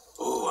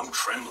 Oh, I'm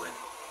trembling.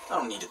 I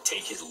don't need to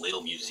take his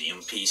little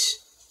museum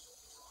piece.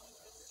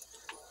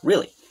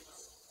 Really?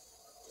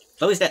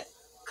 Chloe's dead.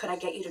 Could I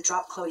get you to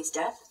drop Chloe's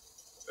death?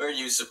 Are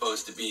you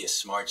supposed to be a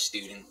smart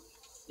student?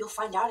 You'll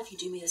find out if you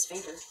do me this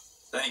favor.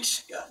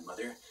 Thanks,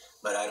 Godmother,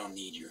 but I don't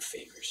need your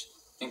favors.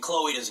 And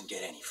Chloe doesn't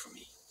get any from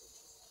me.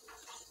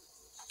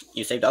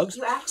 You save dogs?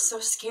 You act so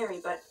scary,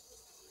 but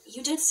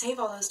you did save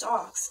all those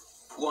dogs.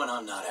 One,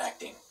 I'm not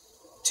acting.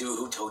 Two,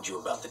 who told you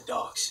about the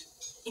dogs?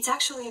 It's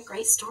actually a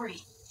great story.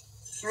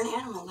 You're an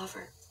animal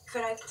lover.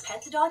 Could I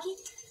pet the doggy?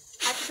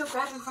 I could go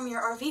grab him from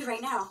your RV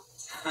right now.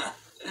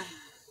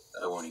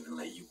 I won't even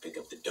let you pick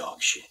up the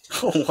dog shit.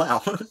 Oh,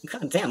 wow.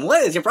 God damn,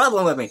 what is your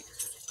problem with me?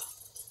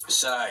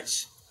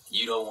 Besides,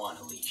 you don't want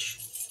a leash.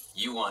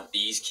 You want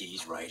these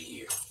keys right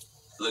here.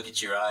 Look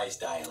at your eyes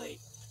dilate.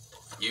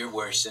 You're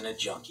worse than a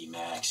junkie,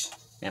 Max.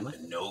 Am I?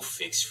 But no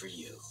fix for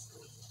you.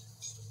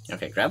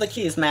 Okay, grab the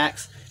keys,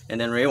 Max,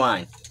 and then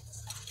rewind.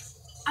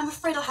 I'm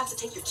afraid I'll have to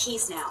take your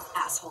keys now,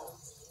 asshole.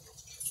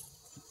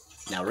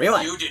 Now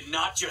rewind. You did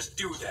not just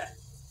do that.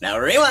 Now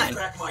rewind.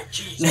 Back my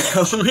keys.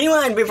 Now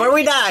rewind before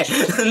we die.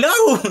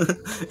 No!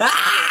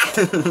 Ah!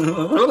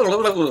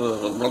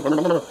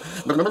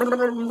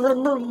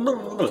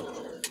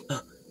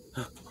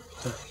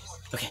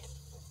 Okay.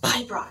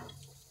 Bye, Broad.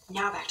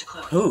 Now back to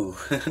Chloe. Ooh.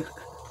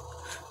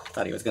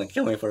 Thought he was gonna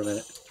kill me for a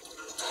minute.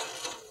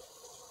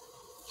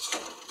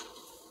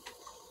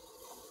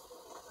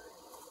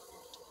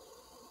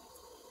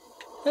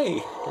 Hey,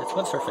 it's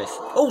what's her face?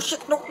 Oh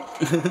shit! No.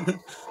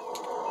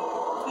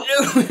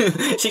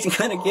 No. She's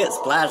gonna get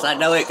splashed. I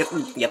know it.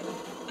 Yep.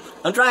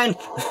 I'm trying.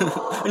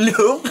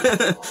 Nope.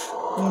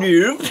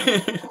 Nope.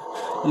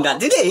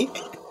 Not today.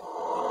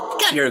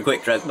 God, you're a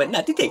quick truck, but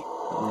not today.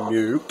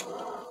 Nope.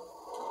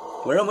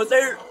 We're almost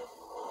there.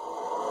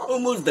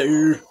 Almost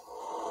there.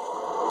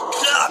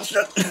 Ah,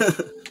 shit.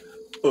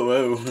 Oh,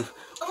 whoa.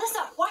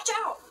 Alyssa, watch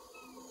out!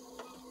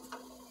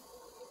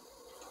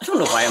 I don't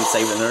know why I'm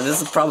saving her.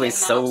 This is probably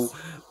so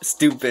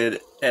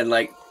stupid and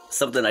like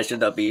something I should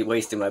not be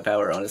wasting my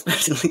power on,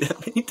 especially that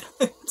many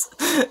times.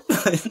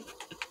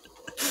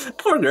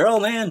 Poor girl,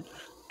 man.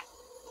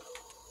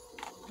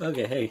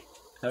 Okay, hey,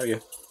 how are you?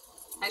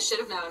 I should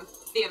have known.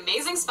 The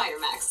amazing Spider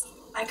Max.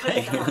 I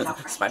couldn't have done it without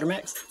Hey, Frank. Spider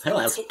Max? I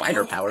don't have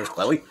spider powers,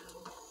 Chloe.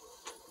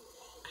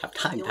 have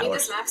time You'll need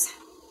powers. this, Max.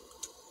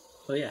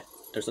 Oh yeah,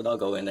 there's a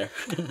doggo in there.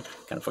 Kind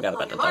of forgot On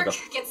about the your mark, doggo.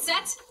 get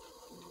set,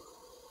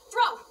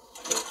 throw.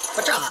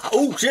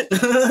 Oh shit!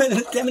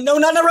 Damn it! No,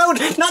 not the road!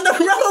 Not the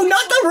road!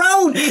 Not the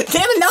road!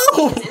 Damn it!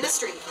 No! In the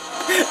street.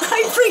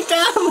 I freaked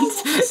out.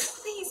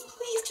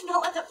 Please do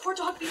not let that poor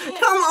dog be hit.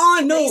 Come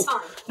on! No! He's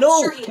fine.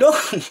 No! Sure he is. No!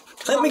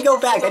 Let me go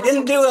back. I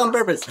didn't do it on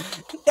purpose.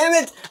 Damn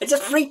it! I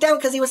just freaked out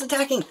because he was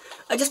attacking.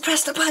 I just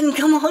pressed the button.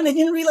 Come on! I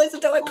didn't realize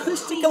until I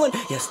pushed it. Come on!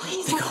 Yes.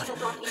 Thank God.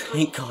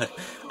 Thank God.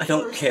 I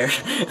don't care.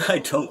 I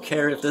don't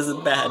care if this is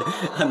bad.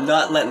 I'm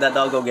not letting that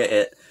doggo get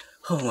hit.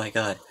 Oh my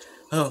God.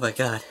 Oh my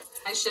God.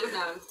 I should have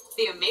known.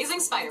 The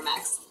amazing Spider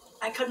Max.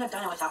 I couldn't have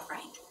done it without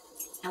Frank.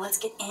 Now let's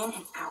get in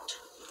and out.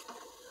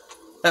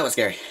 That was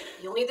scary.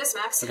 You'll need this,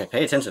 Max. Okay,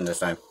 pay attention this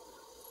time.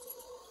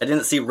 I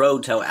didn't see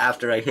road till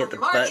after I hit the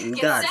Mark, button.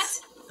 get God.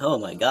 set. Oh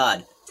my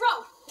God.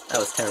 Throw. That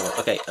was terrible.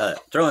 Okay,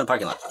 throw in the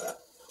parking lot. In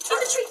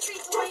the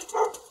treat, boy.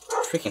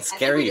 Freaking I think we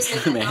scary, just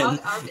made that man. dog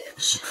our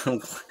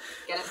bitch.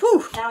 Get it?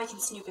 Whew. Now we can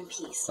snoop in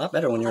peace. A lot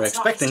better when you were Let's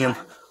not waste expecting him.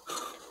 time.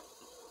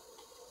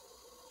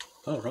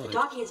 Oh, The right.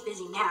 doggy is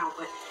busy now,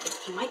 but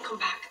he might come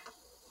back.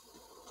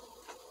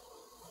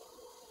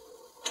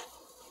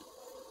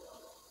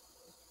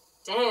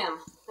 Damn.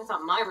 I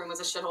thought my room was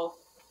a shithole.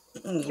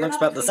 Looks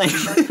about the same.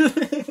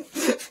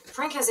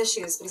 Frank has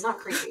issues, but he's not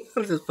creepy.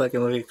 I'm just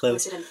fucking with you At close.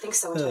 least I didn't think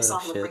so until I Oh, saw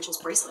him shit. with Rachel's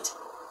bracelet.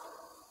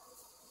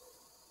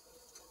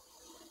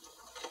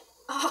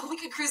 Oh, we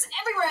could cruise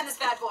everywhere in this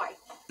bad boy.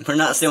 We're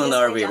not stealing the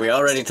Yes, RV. I We got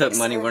already it. took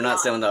money. We're not Not.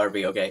 stealing the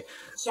RV, okay?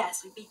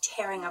 Yes, we'd be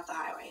tearing up the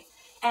highway.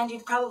 And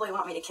you'd probably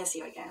want me to kiss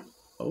you again.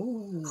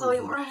 Oh.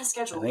 Chloe, we're on a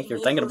schedule. I think We you're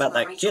need thinking proof about of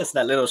that Rachel. kiss,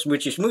 that little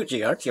smoochy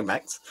smoochy, aren't you,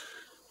 Max?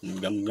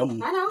 Yum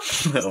yum. I know.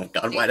 Oh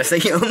God, why'd I say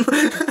yum?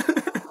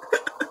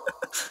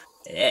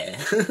 Yeah.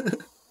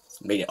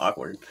 Made it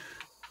awkward.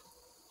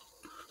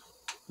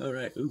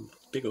 Alright, ooh,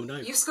 big old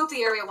knife. You scope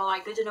the area while I...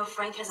 Good to know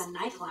Frank has a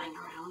knife lying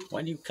around.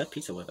 Why do you cut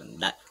pizza with a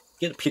knife?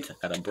 Get a pizza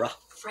out of bra.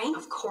 Frank?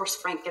 Of course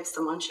Frank gets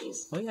the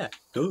munchies. Oh yeah,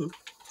 duh.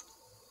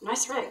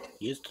 Nice rig.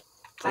 He is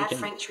Glad freaking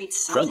Frank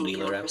treats drug something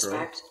dealer with after all.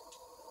 respect.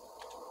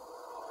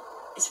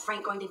 Is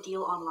Frank going to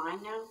deal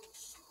online now?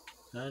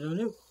 I don't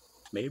know.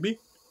 Maybe.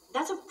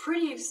 That's a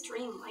pretty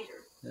extreme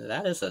lighter.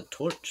 That is a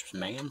torch,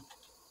 man.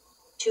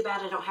 Too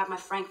bad I don't have my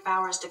Frank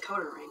Bowers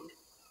decoder ring.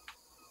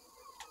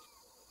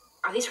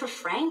 Are these for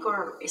Frank,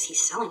 or is he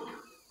selling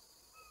them?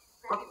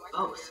 Or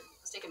both?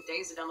 It's taking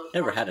days to download.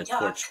 Never had a Yuck.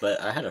 torch,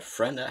 but I had a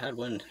friend that had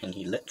one, and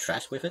he lit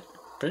trash with it.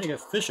 Pretty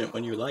efficient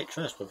when you light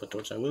trash with a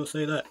torch, I will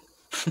say that.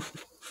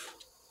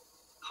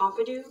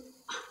 Pompidou?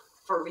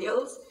 For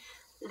reals?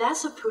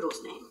 That's a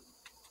poodle's name.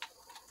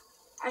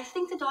 I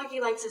think the doggy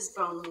likes his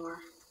bone more.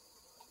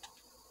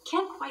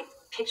 Can't quite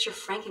picture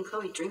Frank and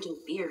Chloe drinking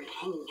beer and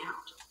hanging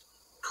out.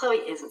 Chloe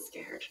isn't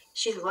scared.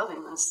 She's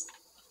loving this.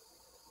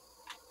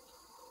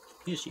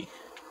 Is she?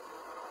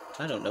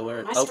 I don't know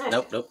where. Nice Oh, trick.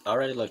 nope.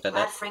 Already looked at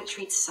Glad that. Frank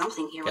treats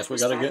something here Guess we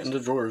with gotta respect. get in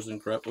the drawers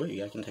and crap.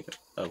 Wait, I can take it.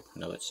 Oh,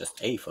 no, it's just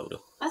a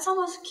photo. That's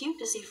almost cute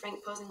to see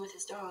Frank posing with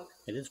his dog.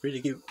 It is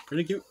pretty cute.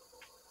 Pretty cute.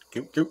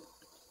 Cute.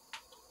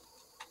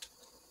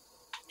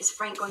 Is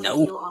Frank going No.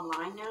 to deal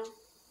online now?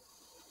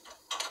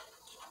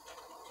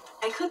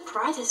 I could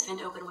pry this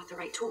vent open with the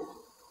right tool.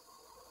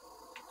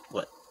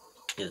 What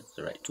is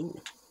the right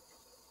tool?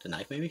 The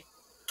knife, maybe?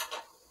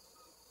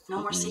 No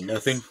more secrets.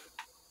 Nothing.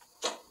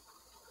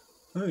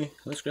 Okay,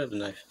 let's grab the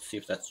knife. See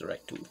if that's the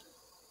right tool.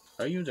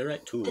 Are you the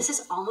right tool? This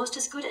is almost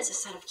as good as a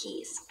set of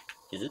keys.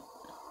 Is it?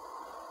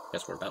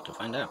 Guess we're about to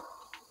find out.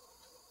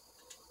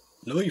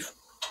 Knife!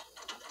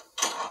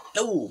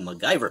 No,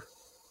 MacGyver!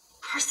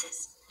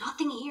 Purses.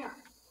 Nothing here.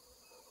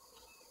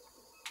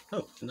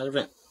 Oh, another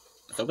vent.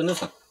 Let's open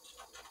this one.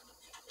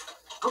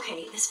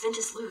 Okay, this vent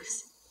is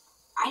loose.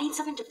 I need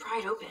something to pry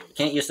it open.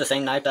 Can't use the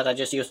same knife that I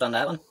just used on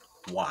that one?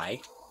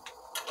 Why?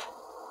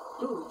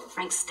 Ooh,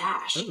 Frank's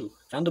stash. Ooh,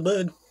 found a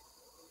bud.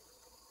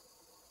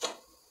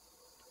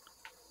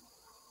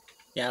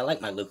 Yeah, I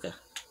like my Luca.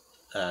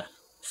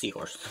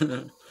 Seahorse.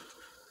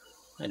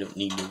 I don't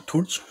need no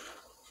torch.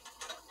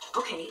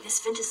 Okay,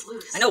 this vent is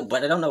loose. I know,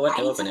 but I don't know what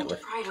to need open it something with.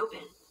 to pry it open.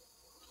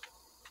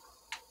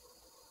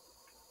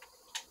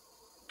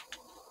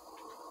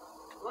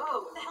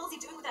 Whoa, what the hell is he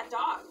doing with that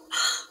dog?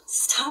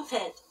 Stop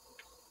it.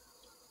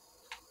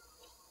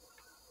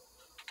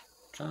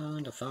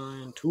 Trying to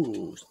find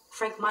tools.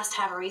 Frank must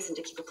have a reason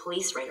to keep a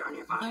police radar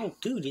nearby. Oh,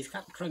 dude, he's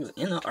got drugs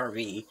in the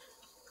RV.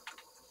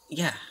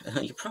 Yeah,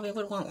 you probably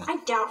would want one. I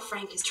doubt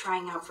Frank is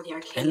trying out for the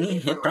arcade. And game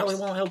it probably brewers.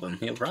 won't help him.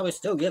 He'll probably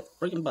still get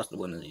freaking busted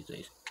one of these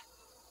days.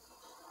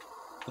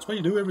 That's why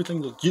you do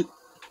everything legit.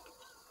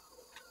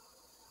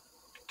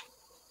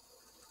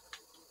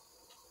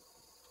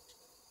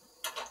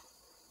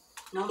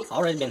 No.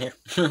 Already been here.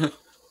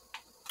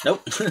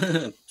 Nope.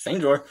 Same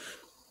drawer.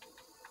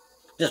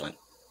 This one.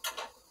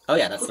 Oh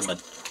yeah, that's the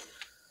bud.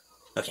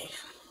 Okay.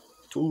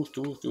 Tools.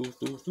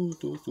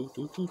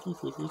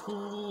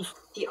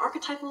 The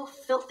archetypal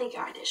filthy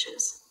guy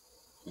dishes.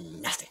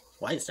 Nasty.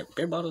 Why is there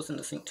beer bottles in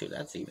the sink too?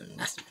 That's even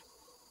nastier.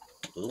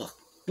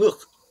 Ugh.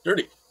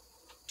 Dirty.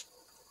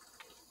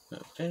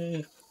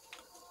 Okay.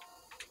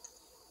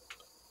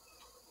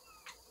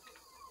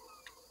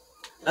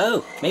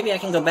 Oh, maybe I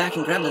can go back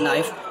and grab the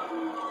knife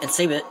and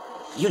save it.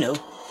 You know,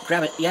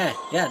 grab it. Yeah,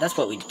 that's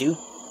what we do.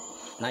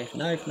 Knife,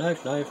 knife,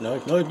 knife, knife,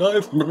 knife, knife,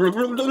 knife.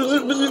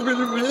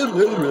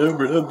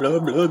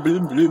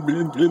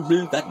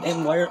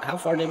 Goddamn wire. How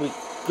far did we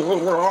go?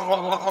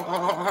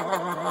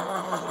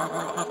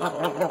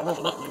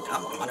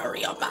 Come on,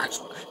 hurry up,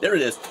 Max. There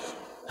it is.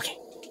 Okay.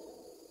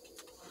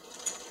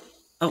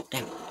 Oh,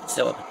 damn. It's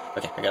still open.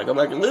 Okay, I gotta go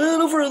back a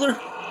little further.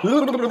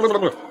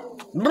 Okay,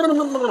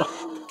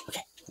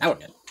 now we're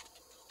good.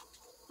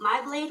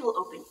 My blade will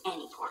open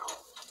any portal.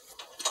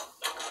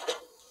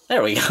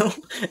 There we go.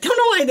 Don't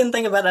know why I didn't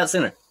think about that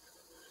sooner.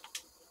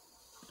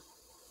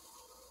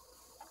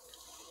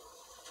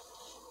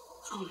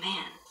 Oh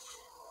man,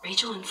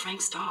 Rachel and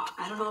Frank's dog.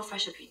 I don't know if I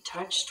should be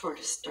touched or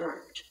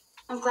disturbed.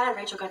 I'm glad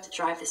Rachel got to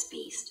drive this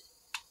beast.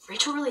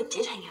 Rachel really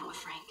did hang out with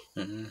Frank.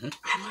 Mm-hmm.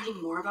 I'm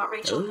learning more about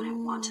Rachel than I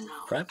want to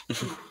know. Crap.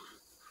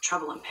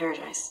 Trouble in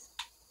paradise.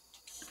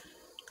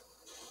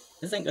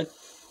 This ain't good.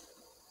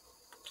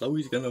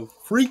 Chloe's gonna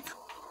freak.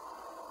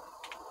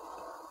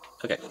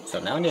 Okay, so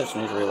now I just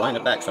need to rewind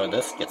it back so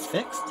this gets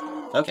fixed.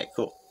 Okay,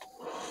 cool.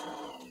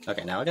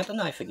 Okay, now I got the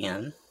knife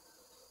again.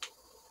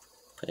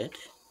 Put it.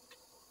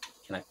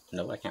 Can I?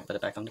 No, I can't put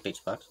it back on the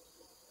pizza box.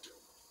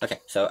 Okay,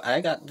 so I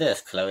got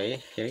this,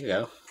 Chloe. Here you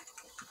go.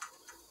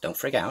 Don't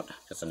freak out,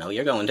 because I know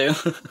you're going to.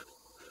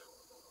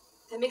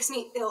 That makes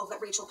me ill that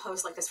Rachel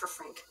posed like this for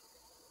Frank.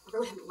 I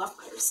wrote him love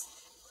letters.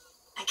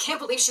 I can't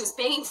believe she was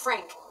banging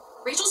Frank.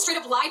 Rachel straight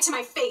up lied to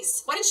my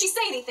face. Why didn't she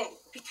say anything?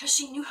 Because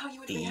she knew how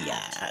you would react.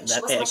 Yeah, She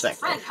wasn't much of a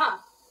friend, huh?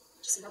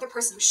 Just another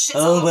person who shits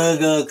all Oh over my me.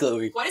 god,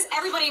 Chloe. Why does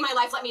everybody in my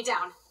life let me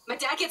down? My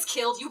dad gets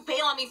killed, you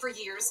bail on me for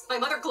years, my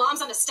mother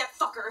gloms on a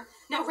step-fucker,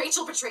 now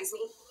Rachel betrays me.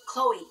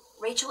 Chloe,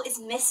 Rachel is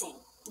missing.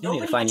 You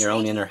need to find your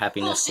own inner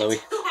happiness, Bullshit.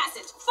 Chloe. Who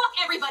hasn't? Fuck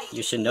everybody.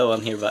 You should know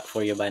I'm here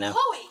for you by now.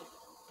 Chloe!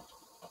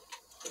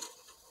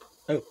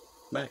 Oh,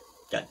 my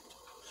god.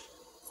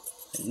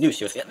 I knew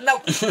she was gonna— No!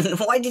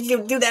 Why did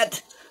you do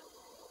that?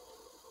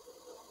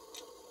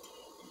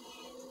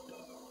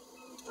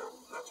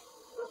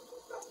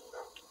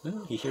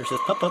 Oh, he hears his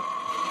pop-up.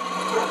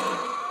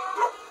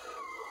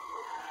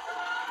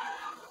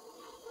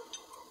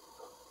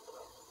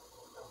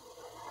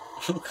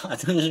 Oh god,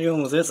 she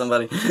almost hit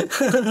somebody.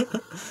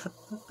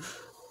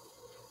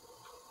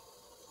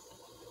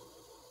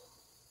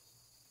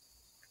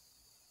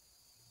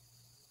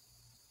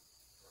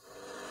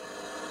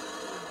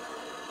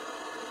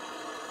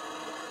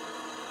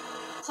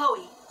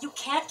 Chloe, you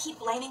can't keep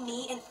blaming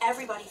me and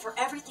everybody for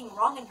everything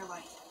wrong in your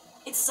life.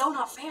 It's so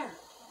not fair.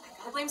 I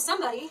gotta blame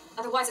somebody,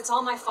 otherwise it's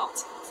all my fault.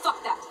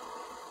 Fuck that.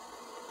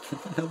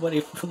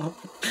 Nobody's fault.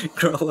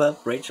 Grow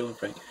up, Rachel and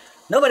Frank.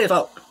 Nobody's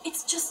fault.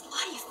 It's just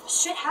life.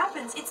 Shit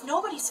happens. It's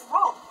nobody's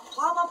fault.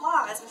 Blah, blah,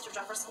 blah, as Mr.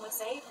 Jefferson would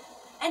say.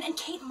 And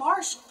Kate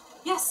Marsh.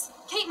 Yes,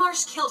 Kate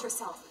Marsh killed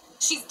herself.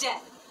 She's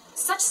dead.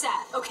 Such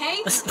sad,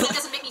 okay? That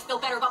doesn't make me feel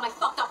better about my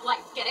fucked up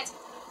life, get it?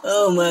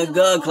 Oh my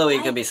god, Chloe,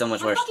 it could be so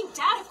much My worse. fucking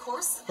dad, of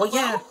course. Well,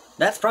 yeah,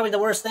 that's probably the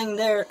worst thing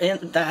that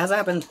has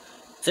happened.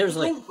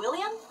 Seriously. Blame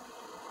William?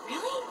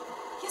 Really?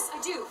 Yes,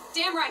 I do.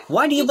 Damn right.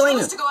 Why do you blame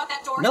chose him? to go out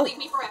that door Nope. and leave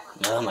me forever.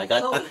 Oh my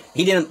god, Chloe.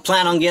 he didn't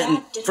plan on getting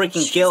Dad didn't freaking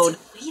choose killed.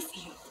 to leave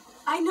you.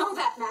 I know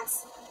that,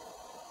 Max.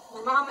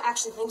 My mom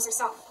actually blames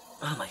herself.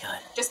 Oh my god.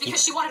 Just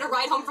because she wanted to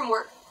ride home from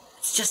work.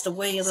 It's just the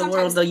way of the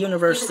Sometimes world, the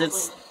universe, you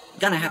it's blame.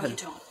 gonna No, happen. you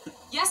don't.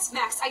 Yes,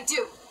 Max, I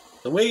do.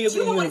 The way of Do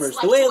you the know what it's universe,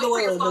 like the way to of the wait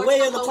for your world, the father way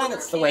to of the come home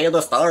planets, with the her way of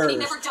the kid, and he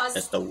stars. never does?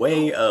 It's the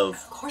way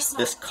of course not.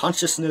 this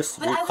consciousness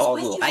But we I was call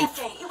with you that life.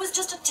 day. It was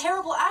just a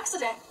terrible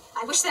accident.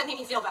 I wish that made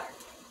me feel better.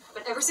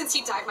 But ever since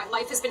he died, my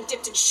life has been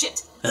dipped in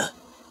shit.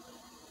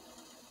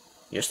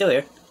 You're still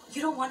here.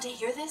 You don't want to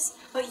hear this,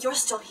 but you're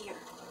still here.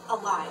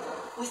 Alive.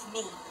 With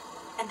me.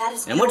 And that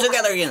is And we're no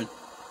together accident. again.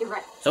 You're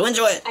right. So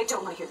enjoy it. I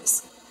don't want to hear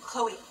this.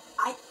 Chloe,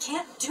 I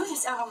can't do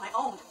this out on my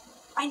own.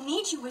 I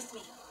need you with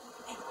me.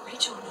 And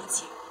Rachel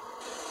needs you.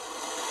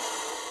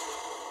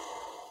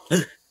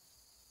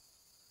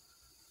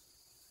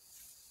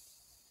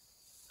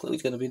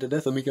 Chloe's gonna be the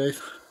death of me,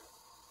 guys.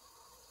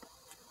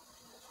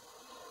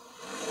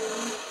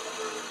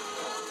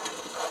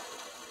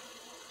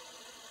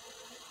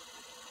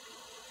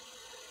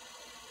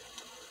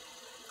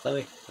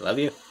 Chloe, I love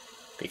you.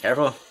 Be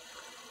careful.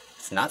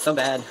 It's not so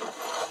bad.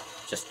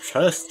 Just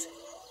trust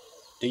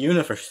the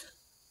universe.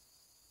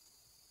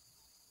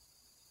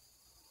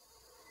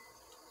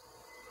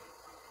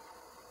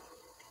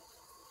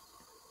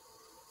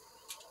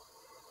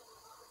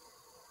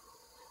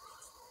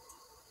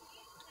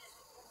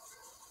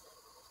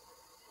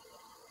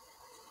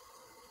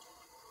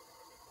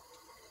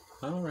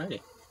 Alrighty.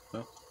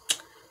 Well,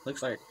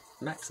 looks like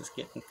Max is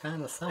getting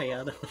kind of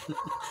sad.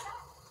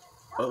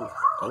 Oh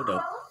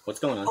no. What's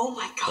going on? Oh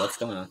my god. What's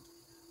going on?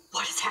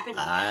 What is happening?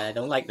 I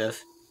don't like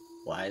this.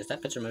 Why is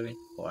that picture moving?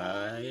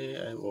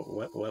 Why?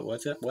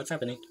 What's it? What's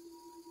happening?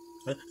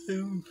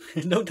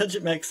 Don't touch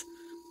it, Max.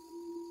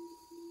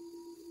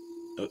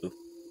 Uh-oh.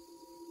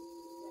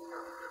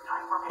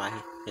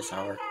 Why is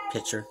our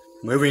picture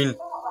moving?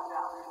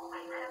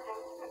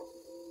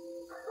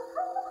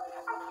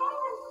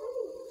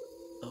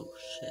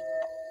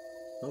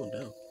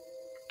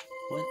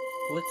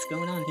 What's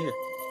going on here?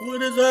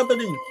 What is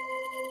happening?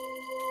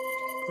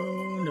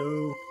 Oh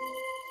no.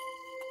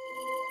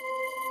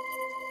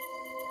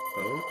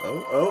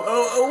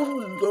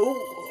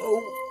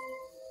 Oh.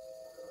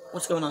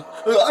 What's going on?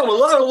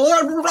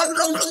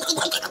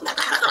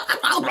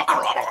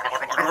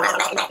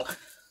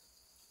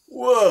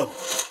 Whoa.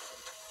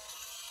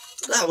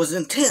 That was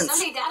intense.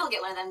 Someday Dad'll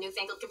get one of them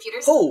newfangled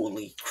computers.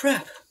 Holy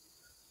crap.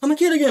 I'm a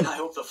kid again. I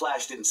hope the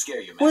flash didn't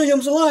scare you, man.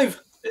 William's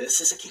alive.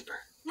 This is a keeper.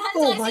 Not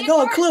until Oh I my see it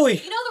God, first. Chloe.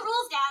 You know the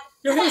rules, Dad.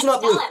 Your hair's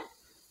not Tell blue. him.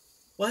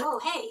 What? Oh,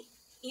 hey.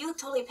 You look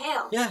totally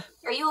pale. Yeah.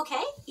 Are you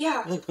okay?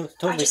 Yeah.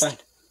 Totally fine.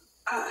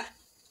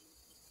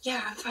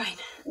 Yeah, I'm fine.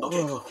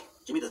 Okay, Whoa.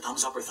 give me the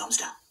thumbs up or thumbs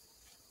down.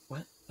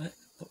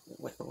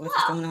 What's Well,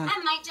 going on? I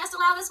might just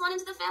allow this one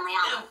into the family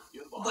album.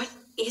 You're the boss. What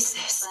is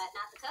this? But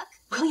not the cook.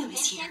 William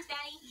is here. Thanks,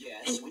 Daddy.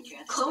 Yes, And we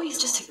can't. Chloe's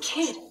just a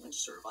kid. And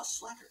serve us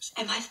slackers.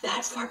 Am I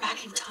that far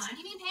back in time?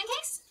 You mean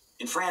pancakes?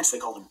 In France, they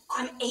call them.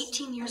 I'm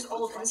 18 years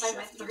old inside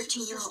my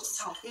 13-year-old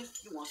self.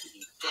 If you want to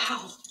eat.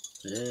 How?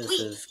 This Wait,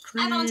 is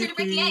I volunteered to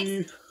break the creepy.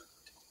 eggs.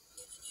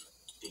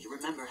 Do you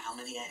remember how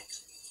many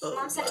eggs? Oh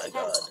Mom said it my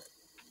depends. God.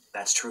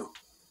 That's true.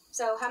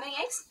 So, how many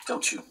eggs?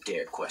 Don't you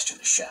dare question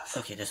the chef.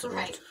 Okay, this is weird.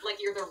 Right, like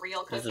you're the real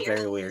cook This is here.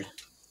 very weird.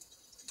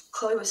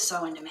 Chloe was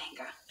so into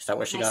manga. Is that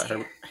where she Nice got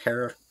her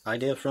hair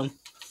idea from?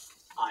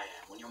 I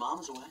am when your mom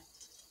was away.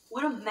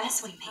 What a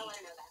mess we I made. want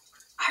to know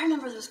that. I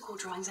remember those cool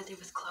drawings I did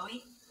with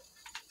Chloe.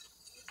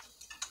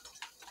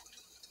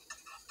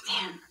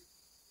 Man,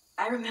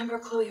 I remember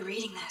Chloe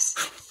reading this.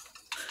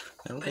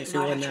 I don't But think she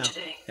not would after now.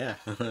 today. Yeah.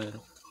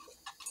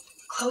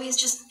 Chloe is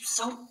just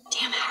so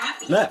damn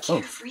happy Yeah, and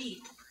carefree.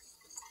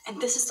 And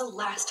this is the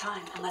last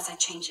time unless I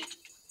change it.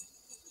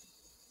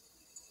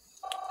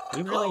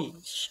 We really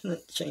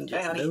shouldn't change it,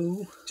 Hey, honey.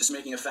 no. Just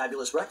making a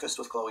fabulous breakfast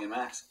with Chloe and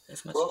Max.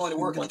 As much We're all as going to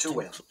you work at the want Two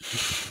Whales.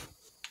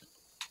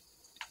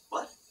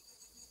 What?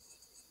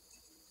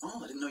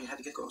 Oh, I didn't know you had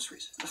to get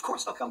groceries. Of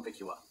course, I'll come pick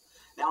you up.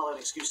 Now I'll have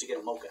an excuse to get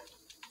a mocha.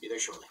 Be there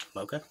shortly.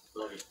 Mocha?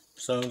 Love you.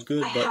 Sounds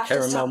good, I but have to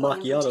caramel stop William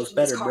from macchiato's taking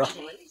better, his car bro.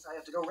 today. Ladies, I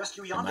have to go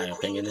rescue In yonder my queen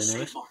opinion, at the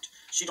anyway. Safe Mart.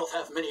 She doth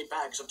have many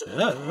bags of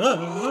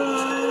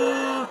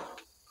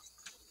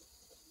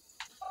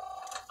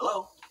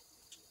Hello?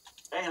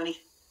 Hey, honey.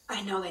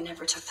 I know they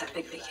never took that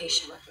big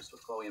vacation. Breakfast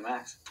with Chloe and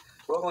Max.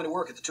 We're all going to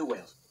work at the Two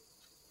Whales.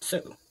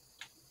 So,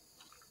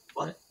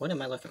 What? what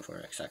am I looking for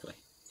exactly?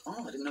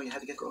 Oh, I didn't know you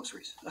had to get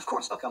groceries. Of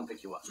course, I'll come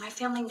pick you up. My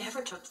family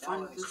never took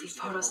fun, goofy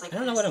photos like I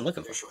don't know this. what I'm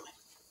looking Be there for. shortly.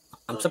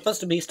 I'm supposed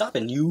to be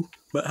stopping you,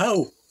 but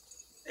how?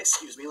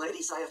 Excuse me,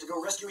 ladies. I have to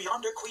go rescue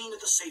yonder queen at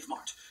the Save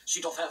Mart.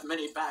 She doth have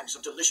many bags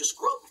of delicious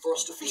grub for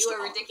us to feast You are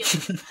upon.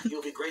 ridiculous.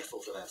 You'll be grateful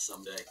for that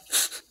someday.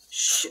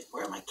 Shit,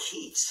 where are my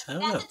keys? I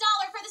don't That's know.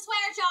 $1 for the swear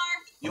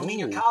jar. You mean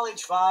your Oh.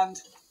 college fund?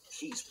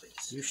 Keys,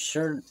 please. You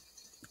sure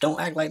don't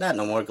act like that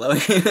no more, Chloe.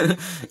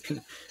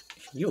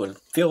 You would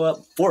fill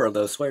up 4 of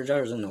those swear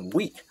jars in a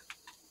week.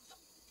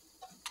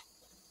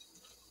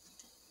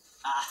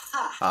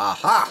 Aha!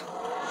 Aha!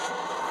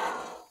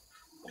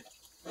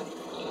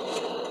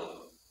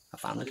 I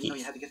found I the didn't know you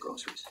keys. had to get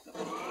groceries.